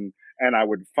curtain and I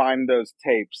would find those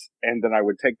tapes and then I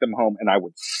would take them home and I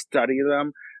would study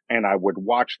them and I would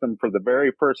watch them for the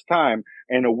very first time.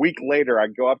 And a week later,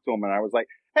 I'd go up to him and I was like,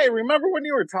 "Hey, remember when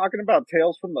you were talking about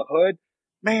Tales from the Hood?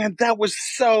 Man, that was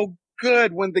so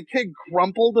good when the kid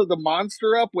crumpled the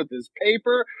monster up with his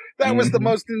paper. That was the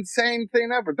most insane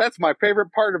thing ever. That's my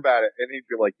favorite part about it." And he'd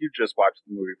be like, "You just watched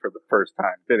the movie for the first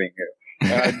time, didn't you?"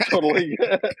 And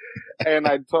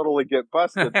I'd totally get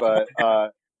busted. But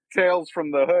Tales from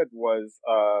the Hood was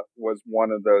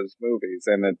one of those movies,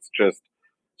 and it's just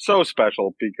so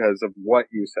special because of what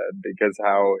you said, because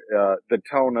how the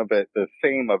tone of it, the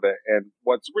theme of it, and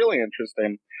what's really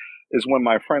interesting is when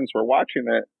my friends were watching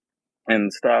it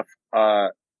and stuff,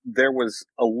 there was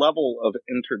a level of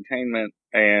entertainment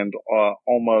and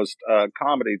almost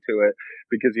comedy to it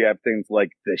because you have things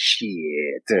like the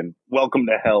shit and welcome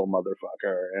to hell,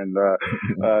 motherfucker, and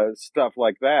stuff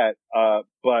like that.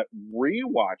 But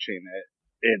rewatching it,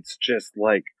 it's just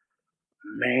like,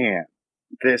 man,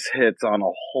 this hits on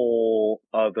a whole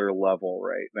other level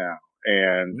right now.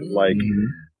 And like,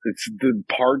 it's the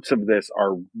parts of this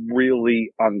are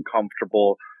really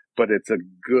uncomfortable, but it's a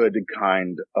good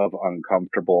kind of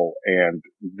uncomfortable. And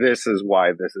this is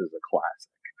why this is a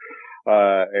classic.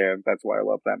 And that's why I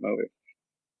love that movie.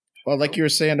 Well, like you were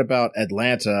saying about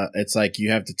Atlanta, it's like you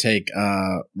have to take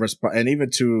and even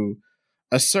to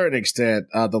a certain extent,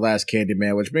 The Last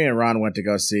Candyman, which me and Ron went to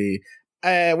go see.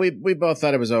 We both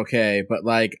thought it was okay, but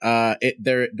like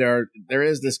there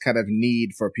is this kind of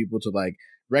need for people to like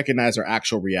recognize our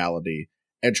actual reality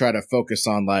and try to focus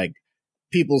on like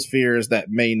people's fears that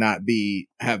may not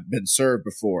have been served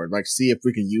before. Like see if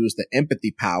we can use the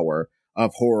empathy power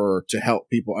of horror to help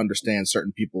people understand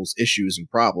certain people's issues and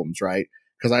problems, right?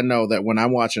 Because I know that when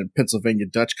I'm watching Pennsylvania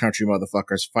Dutch country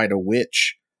motherfuckers fight a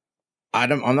witch,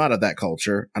 I'm not of that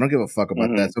culture. I don't give a fuck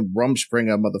about that. Some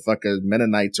Rumspringa motherfucker,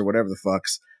 Mennonites or whatever the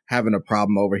fuck's having a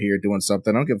problem over here doing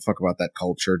something. I don't give a fuck about that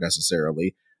culture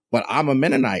necessarily, but I'm a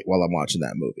Mennonite while I'm watching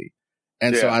that movie.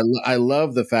 And so I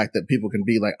love the fact that people can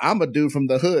be like, I'm a dude from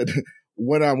the hood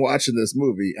when I'm watching this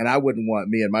movie. And I wouldn't want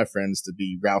me and my friends to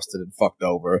be rousted and fucked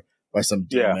over by some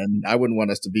demon. I wouldn't want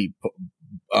us to be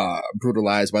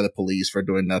brutalized by the police for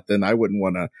doing nothing. I wouldn't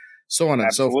want to, so on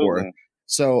and so forth.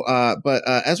 So, but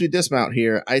as we dismount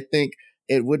here, I think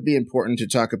it would be important to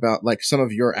talk about like some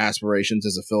of your aspirations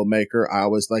as a filmmaker. I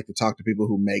always like to talk to people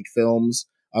who make films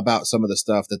about some of the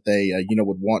stuff that they,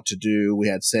 would want to do. We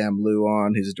had Sam Liu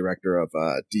on. He's a director of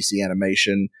DC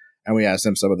Animation, and we asked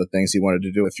him some of the things he wanted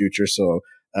to do in the future. So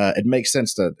it makes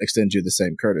sense to extend you the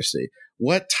same courtesy.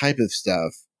 What type of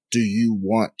stuff do you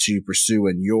want to pursue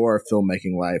in your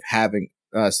filmmaking life? Having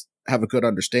us have a good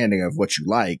understanding of what you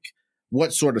like.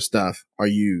 What sort of stuff are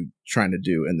you trying to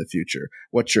do in the future?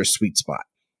 What's your sweet spot?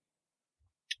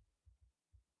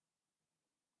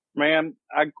 Man,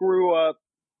 I grew up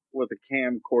with a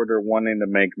camcorder wanting to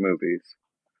make movies,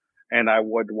 and I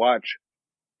would watch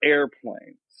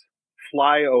airplanes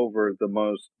fly over the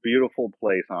most beautiful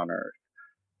place on earth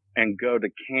and go to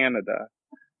Canada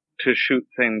to shoot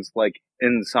things like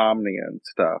Insomnia and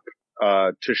stuff,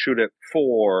 to shoot it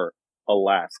for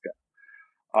Alaska.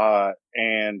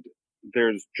 And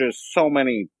there's just so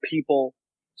many people,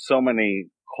 so many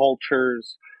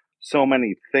cultures, so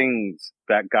many things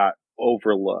that got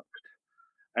overlooked.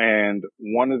 And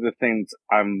one of the things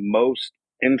I'm most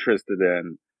interested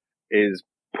in is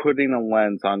putting a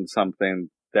lens on something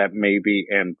that maybe,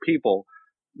 and people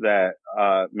that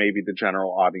maybe the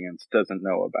general audience doesn't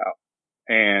know about,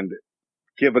 and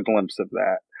give a glimpse of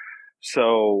that.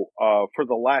 So for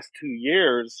the last 2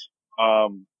 years, I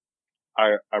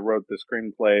wrote the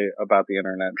screenplay about the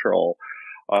Internet Troll,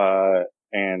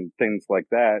 and things like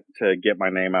that to get my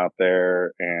name out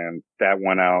there. And that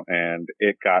went out and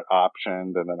it got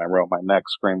optioned. And then I wrote my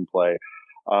next screenplay.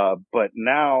 But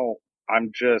now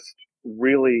I'm just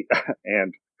really,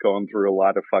 and going through a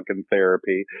lot of fucking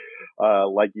therapy,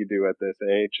 like you do at this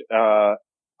age. I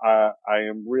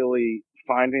am really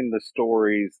finding the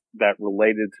stories that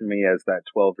related to me as that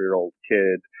 12-year-old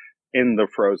kid in the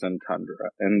frozen tundra,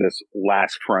 in this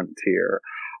last frontier.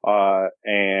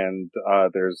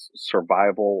 There's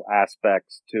survival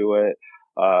aspects to it.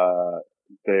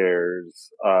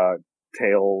 There's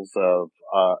tales of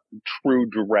true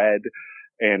dread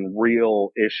and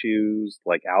real issues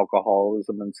like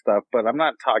alcoholism and stuff. But I'm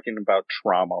not talking about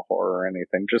trauma horror or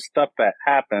anything, just stuff that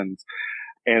happens.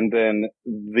 And then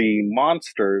the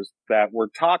monsters that were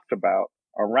talked about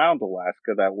around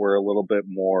Alaska that were a little bit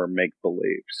more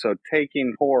make-believe. So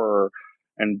taking horror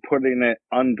and putting it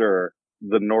under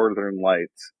the northern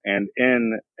lights and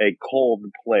in a cold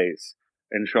place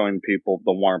and showing people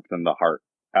the warmth and the heart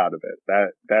out of it.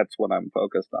 That's what I'm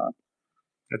focused on.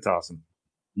 That's awesome.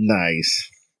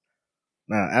 Nice.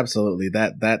 Absolutely.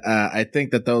 I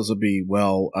think that those will be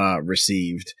well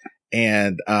received.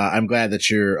 And I'm glad that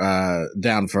you're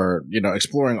down for,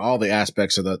 exploring all the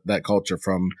aspects of that culture,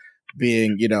 from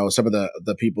being, some of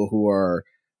the people who are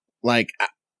like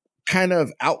kind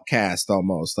of outcast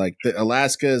almost. Like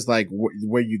Alaska is like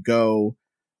where you go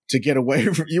to get away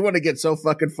from, you want to get so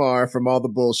fucking far from all the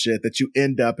bullshit that you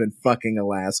end up in fucking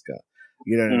Alaska.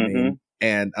 You know what I mean?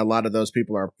 And a lot of those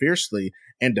people are fiercely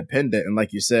independent. And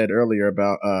like you said earlier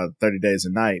about 30 Days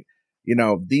a Night,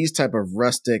 these type of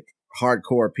rustic,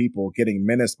 hardcore people getting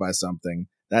menaced by something,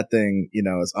 that thing,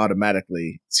 is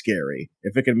automatically scary.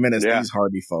 If it can menace these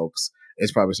hardy folks,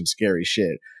 it's probably some scary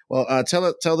shit. Well,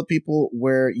 tell the people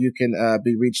where you can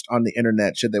be reached on the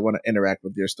internet should they want to interact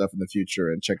with your stuff in the future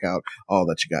and check out all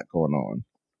that you got going on.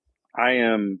 I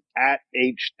am at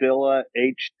HDilla,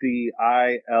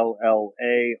 HDILLA,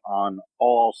 on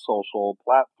all social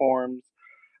platforms.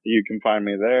 You can find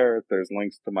me there. There's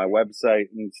links to my website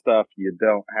and stuff. You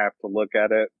don't have to look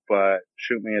at it, but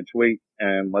shoot me a tweet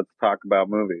and let's talk about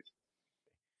movies.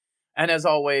 And as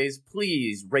always,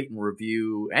 please rate and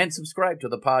review and subscribe to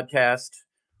the podcast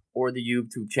or the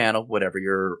YouTube channel, whatever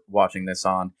you're watching this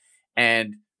on.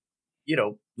 And,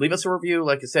 leave us a review.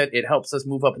 Like I said, it helps us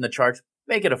move up in the charts.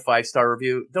 Make it a 5-star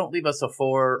review. Don't leave us a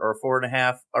 4 or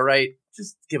 4.5. All right.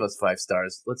 Just give us 5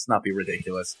 stars. Let's not be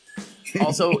ridiculous.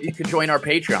 Also, you can join our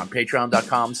Patreon,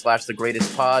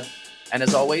 patreon.com/thegreatestpod. And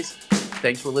as always,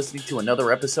 thanks for listening to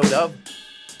another episode of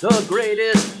The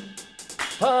Greatest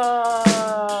Pod.